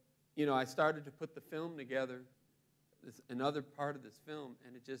 But I started to put the film together, another part of this film,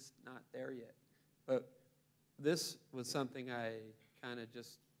 and it's just not there yet. But this was something I kind of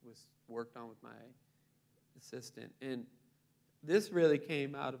just worked on with my assistant. And this really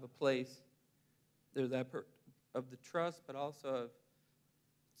came out of a place, there's that of the trust, but also of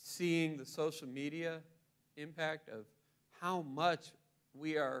seeing the social media impact of how much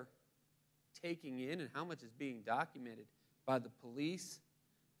we are taking in and how much is being documented by the police,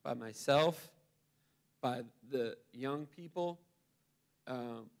 by myself, by the young people,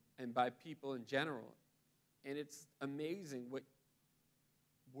 and by people in general. And it's amazing what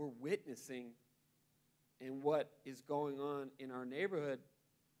we're witnessing and what is going on in our neighborhood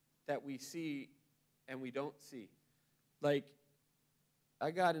that we see and we don't see. Like, I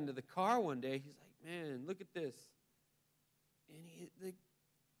got into the car one day. He's like, man, look at this. And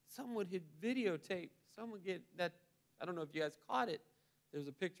someone had videotaped, someone get that, I don't know if you guys caught it. There's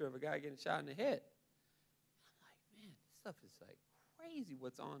a picture of a guy getting shot in the head. I'm like, man, this stuff is like crazy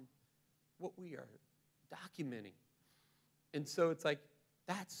what's on, what we are documenting. And so it's like,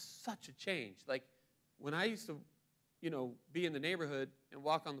 that's such a change. Like, when I used to, be in the neighborhood and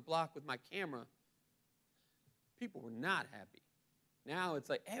walk on the block with my camera, people were not happy. Now it's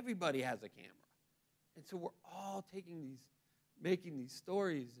like everybody has a camera. And so we're all making these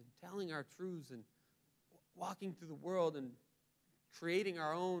stories and telling our truths and walking through the world and creating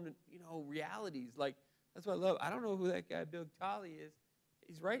our own, realities. Like, that's what I love. I don't know who that guy, Bill Tolley, is.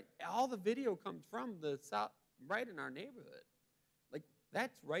 He's right. All the video comes from the South, right in our neighborhood. Like,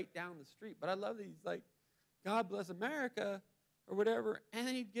 that's right down the street. But I love that he's like, God bless America, or whatever. And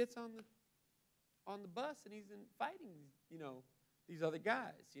then he gets on the bus and he's fighting, these other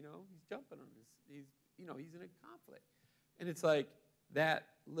guys. He's jumping on this. He's in a conflict. And it's like that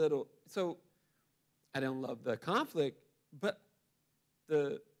little. So I don't love the conflict, but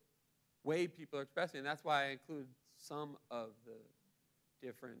the way people are expressing, and that's why I include some of the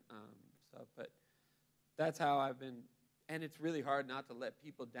different stuff. But that's how I've been, and it's really hard not to let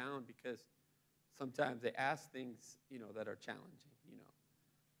people down because sometimes they ask things, that are challenging,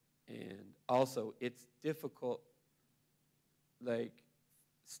 And also, it's difficult, like,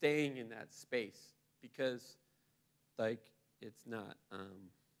 staying in that space because, like, it's not,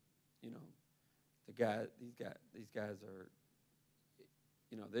 these guys are,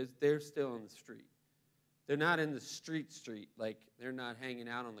 they're still in the street. They're not in the street, like, they're not hanging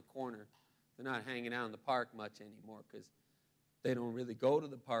out on the corner. They're not hanging out in the park much anymore because they don't really go to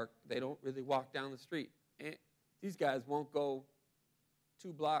the park. They don't really walk down the street. And these guys won't go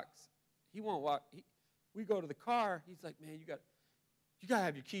 2 blocks. He won't walk. We go to the car. He's like, man, you got to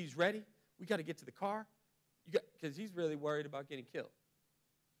have your keys ready. We got to get to the car. Because he's really worried about getting killed.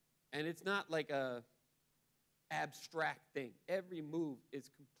 And it's not like a abstract thing. Every move is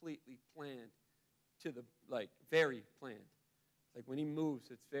completely planned to the, very planned. Like, when he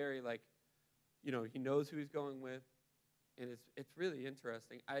moves, it's very, he knows who he's going with. And it's really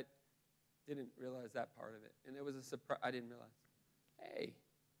interesting. I didn't realize that part of it. And it was a surprise. I didn't realize. Hey,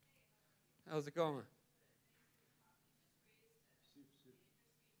 how's it going?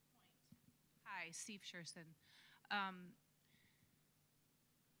 Hi, Steve Sherson.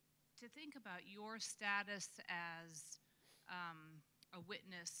 To think about your status as a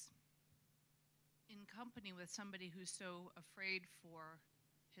witness in company with somebody who's so afraid for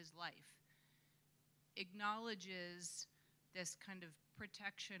his life acknowledges this kind of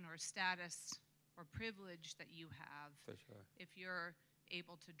protection or status or privilege that you have. For sure. If you're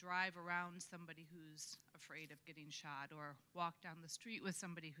able to drive around somebody who's afraid of getting shot or walk down the street with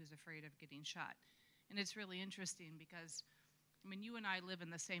somebody who's afraid of getting shot. And it's really interesting because, you and I live in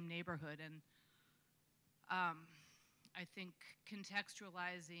the same neighborhood, and I think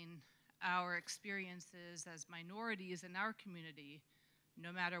contextualizing our experiences as minorities in our community,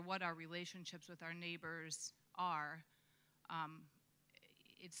 no matter what our relationships with our neighbors are,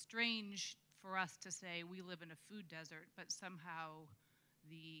 it's strange for us to say we live in a food desert, but somehow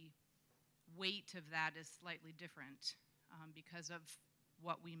the weight of that is slightly different because of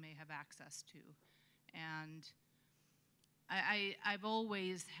what we may have access to. And I've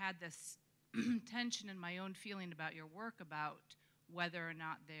always had this tension in my own feeling about your work about whether or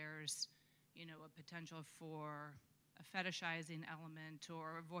not there's, a potential for a fetishizing element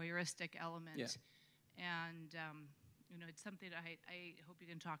or a voyeuristic element. Yeah. And, it's something that I hope you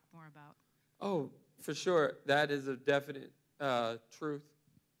can talk more about. Oh, for sure. That is a definite truth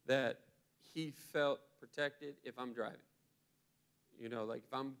that he felt protected if I'm driving. Like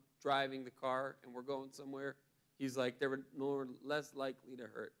if I'm driving the car and we're going somewhere, he's like, they were less likely to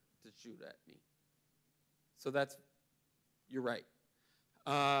shoot at me. So you're right.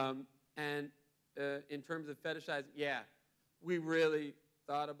 And in terms of fetishizing, yeah, we really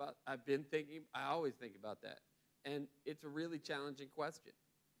thought about, I always think about that. And it's a really challenging question.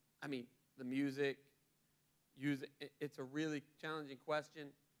 The music, it's a really challenging question.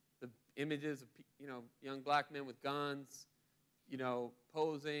 The images of, young black men with guns,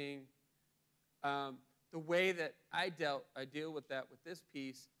 posing. The way that I deal with that with this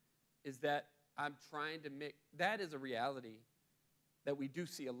piece is that I'm trying to make, that is a reality that we do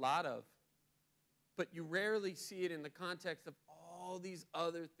see a lot of, but you rarely see it in the context of all these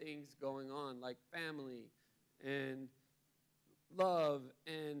other things going on, like family and love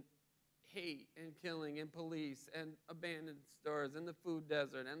and hate and killing and police and abandoned stores and the food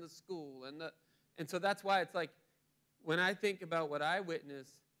desert and the school and so that's why it's like when I think about what I witness,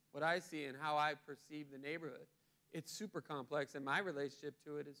 what I see and how I perceive the neighborhood, it's super complex, and my relationship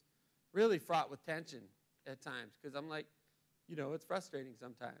to it is really fraught with tension at times because I'm like, it's frustrating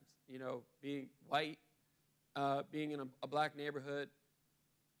sometimes, being white, being in a black neighborhood,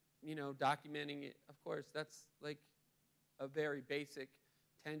 documenting it. Of course, that's like a very basic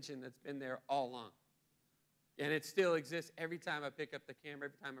tension that's been there all along. And it still exists every time I pick up the camera,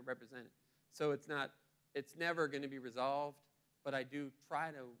 every time I represent it. So it's never going to be resolved, but I do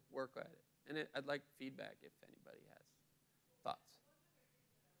try to work at it. And I'd like feedback if anybody has thoughts.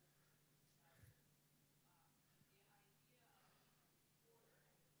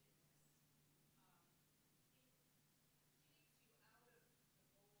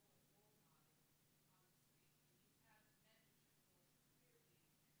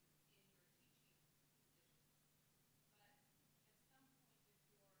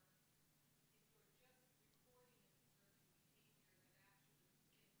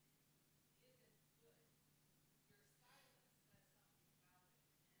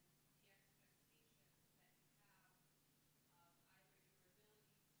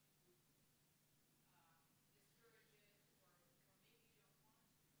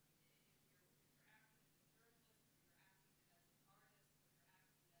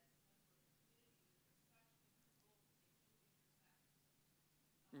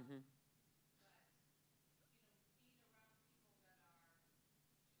 Mm-hmm.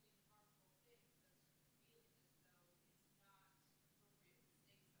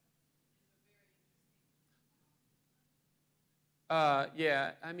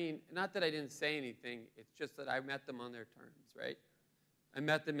 Yeah, I mean, not that I didn't say anything. It's just that I met them on their terms, right? I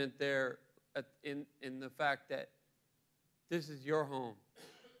met them in the fact that this is your home,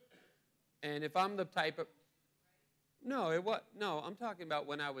 and if I'm the type of no, I'm talking about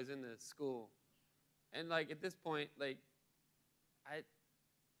when I was in the school, and like at this point, like I,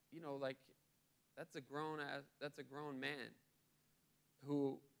 like that's a grown man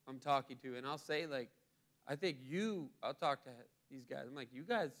who I'm talking to, and I'll say like, I'll talk to these guys. I'm like, you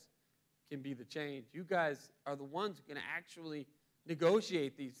guys can be the change. You guys are the ones who can actually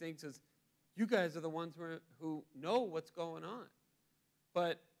negotiate these things because you guys are the ones who know what's going on.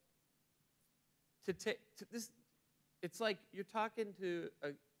 But it's like you're talking to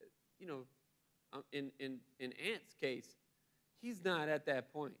in Ant's case, he's not at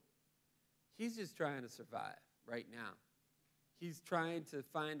that point. He's just trying to survive right now. He's trying to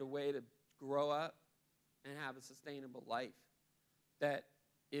find a way to grow up and have a sustainable life that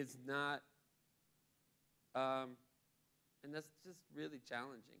is not, and that's just really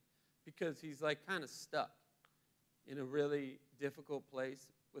challenging because he's like kind of stuck in a really difficult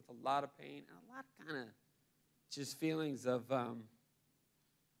place with a lot of pain and a lot of kind of just feelings of, I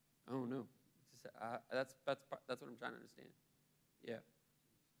don't know. Just, that's what I'm trying to understand. Yeah.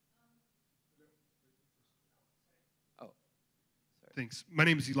 Thanks. My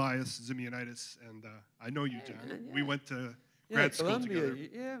name is Elias Zimianitis, and I know you, John. Man, yeah. We went to grad school Columbia. together.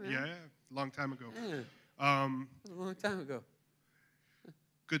 Yeah, man. Yeah, long time ago. Yeah. A long time ago.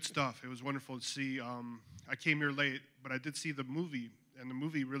 Good stuff. It was wonderful to see. I came here late, but I did see the movie, and the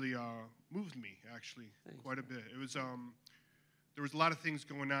movie really moved me, actually, quite a bit. It was there was a lot of things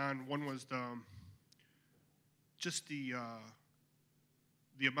going on. One was just the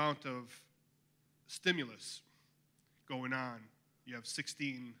amount of stimulus going on. You have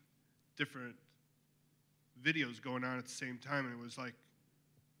 16 different videos going on at the same time, and it was like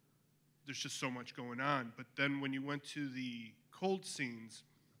there's just so much going on. But then when you went to the cold scenes,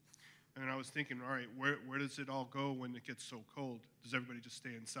 and I was thinking, all right, where does it all go when it gets so cold? Does everybody just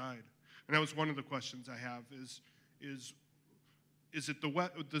stay inside? And that was one of the questions I have is it the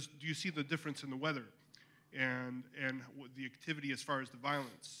weather? Do you see the difference in the weather and the activity as far as the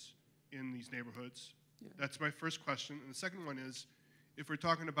violence in these neighborhoods? Yeah. That's my first question. And the second one is, if we're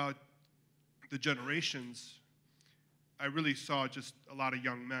talking about the generations, I really saw just a lot of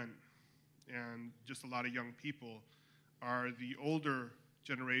young men and just a lot of young people. Are the older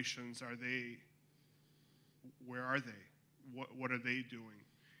generations, where are they? What are they doing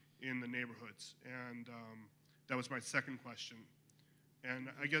in the neighborhoods? And that was my second question. And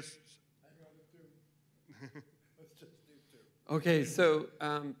I guess... I got it too. Let's just do two. Okay, so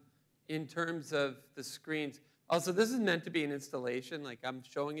in terms of the screens, also this is meant to be an installation. Like I'm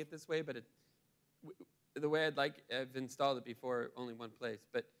showing it this way, but the way I've installed it before, only one place,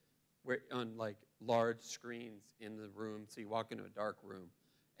 but we're on like large screens in the room, so you walk into a dark room,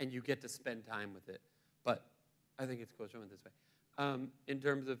 and you get to spend time with it. But I think it's cool showing it this way. In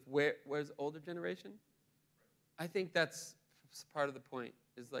terms of where's older generation, I think that's part of the point.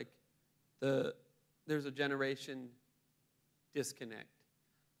 Is like there's a generation disconnect.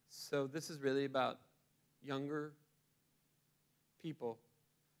 So this is really about younger people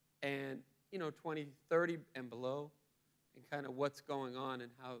and 20, 30 and below, and kind of what's going on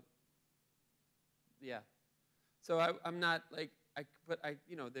and how. Yeah. So I'm not like I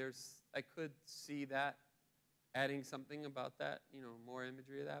could see that adding something about that, more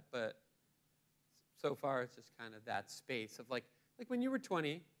imagery of that, but so far it's just kind of that space of like when you were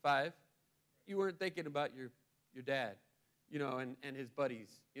 25, you weren't thinking about your dad, and his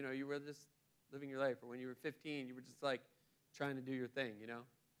buddies. You were just living your life. Or when you were 15, you were just like trying to do your thing,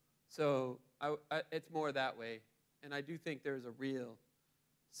 So it's more that way. And I do think there's a real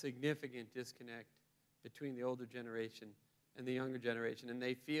significant disconnect between the older generation and the younger generation. And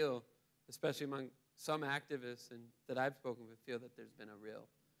they feel, especially among some activists that I've spoken with, feel that there's been a real,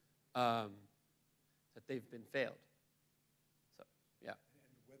 that they've been failed. So, yeah.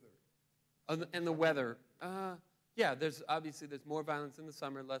 And the weather. Yeah, there's more violence in the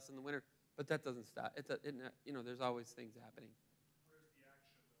summer, less in the winter, but that doesn't stop. There's always things happening. Where's the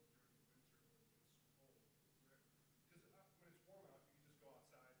action though during the winter when it's cold? Because when it's warm out, you can just go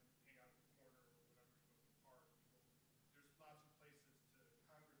outside and hang out in the corner or whatever, you go to the park. There's lots of places to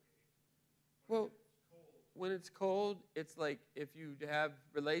congregate. When it's cold, it's like if you have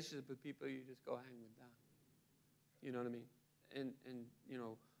relationships with people, you just go hang with them. You know what I mean? And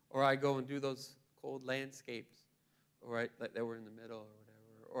or I go and do those cold landscapes, or like they were in the middle or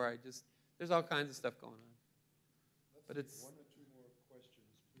whatever, or there's all kinds of stuff going on. But it's one or two more questions,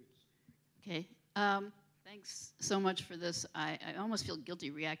 please. Okay. Thanks so much for this. I almost feel guilty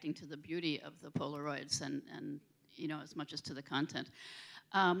reacting to the beauty of the Polaroids and as much as to the content.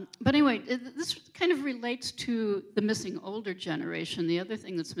 But anyway, this kind of relates to the missing older generation. The other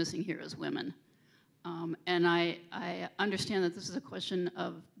thing that's missing here is women. And I understand that this is a question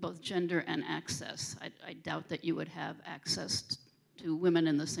of both gender and access. I doubt that you would have access to women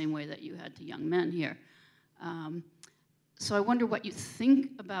in the same way that you had to young men here. So I wonder what you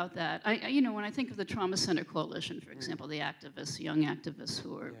think about that. When I think of the Trauma Center Coalition, for example, the activists, young activists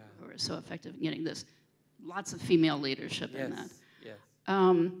who are so effective in getting this, lots of female leadership in that. Yes.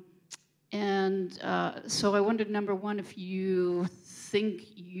 So I wondered, number one, if you think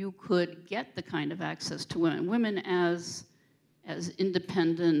you could get the kind of access to women as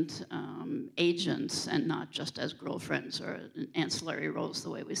independent agents and not just as girlfriends or ancillary roles the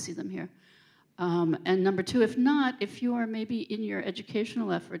way we see them here. And number two, if not, if you are maybe in your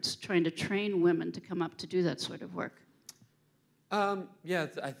educational efforts trying to train women to come up to do that sort of work. Yeah,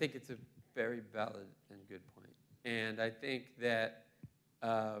 I think it's a very valid and good point. And I think that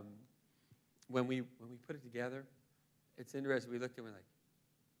when we put it together, it's interesting. We looked at it and we're like,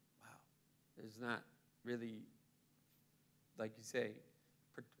 wow, there's not really, like you say,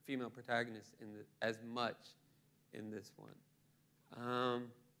 female protagonists as much in this one.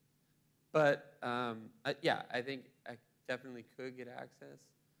 I think I definitely could get access.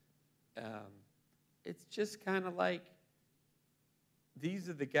 It's just kind of like these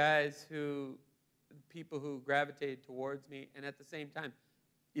are the guys people who gravitate towards me, and at the same time,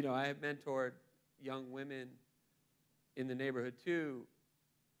 I have mentored young women in the neighborhood too,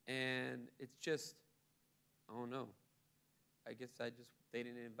 and it's just, I don't know. I guess they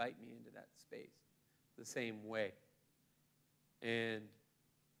didn't invite me into that space the same way.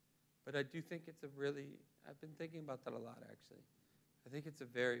 But I do think I've been thinking about that a lot, actually. I think it's a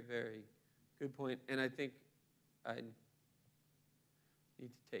very, very good point, and I think I need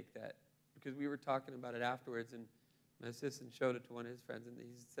to take that, because we were talking about it afterwards, and my assistant showed it to one of his friends, and he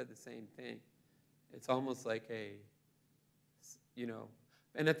said the same thing. It's almost like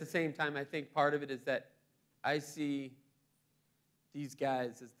and at the same time, I think part of it is that I see these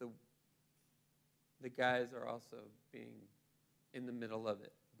guys as the guys are also being in the middle of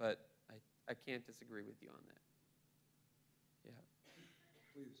it, but I can't disagree with you on that. Yeah.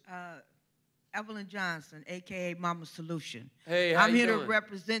 Please. Evelyn Johnson, a.k.a. Mama Solution. Hey, how I'm you here doing? to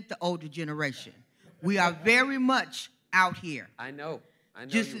represent the older generation. We are very much out here, I know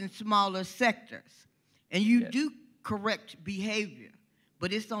just in smaller sectors. And you do correct behavior,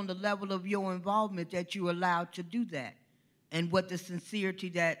 but it's on the level of your involvement that you're allowed to do that, and what the sincerity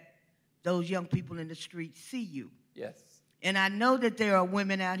that those young people in the street see you. Yes. And I know that there are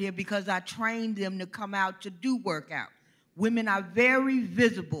women out here because I trained them to come out to do workout. Women are very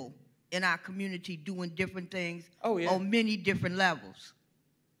visible in our community doing different things on many different levels.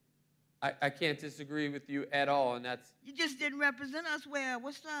 I can't disagree with you at all, and that's... You just didn't represent us well.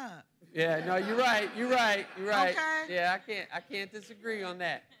 What's up? Yeah, no, you're right. Okay. Yeah, I can't disagree on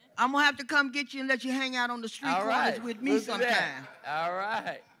that. I'm going to have to come get you and let you hang out on the street corners with me sometime. All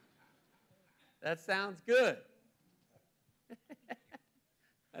right. That sounds good.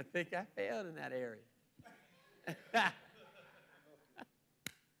 I think I failed in that area. The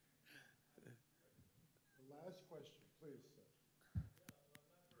last question, please, sir.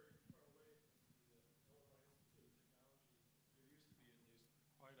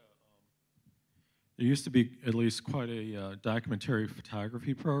 There used to be at least quite a documentary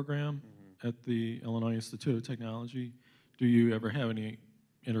photography program at the Illinois Institute of Technology. Do you ever have any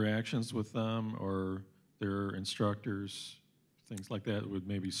interactions with them or their instructors, things like that would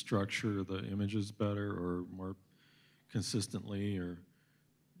maybe structure the images better or more consistently? Or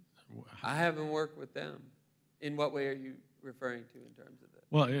I haven't worked with them. In what way are you referring to in terms of that?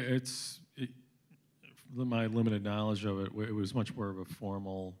 Well, my limited knowledge of it, it was much more of a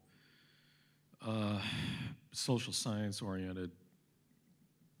formal social science-oriented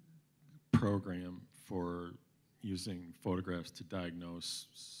program for using photographs to diagnose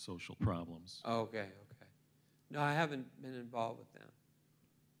social problems. Okay. No, I haven't been involved with them.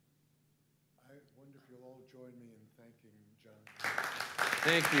 I wonder if you'll all join me in thanking John.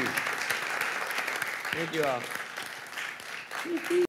 Thank you. Thank you all.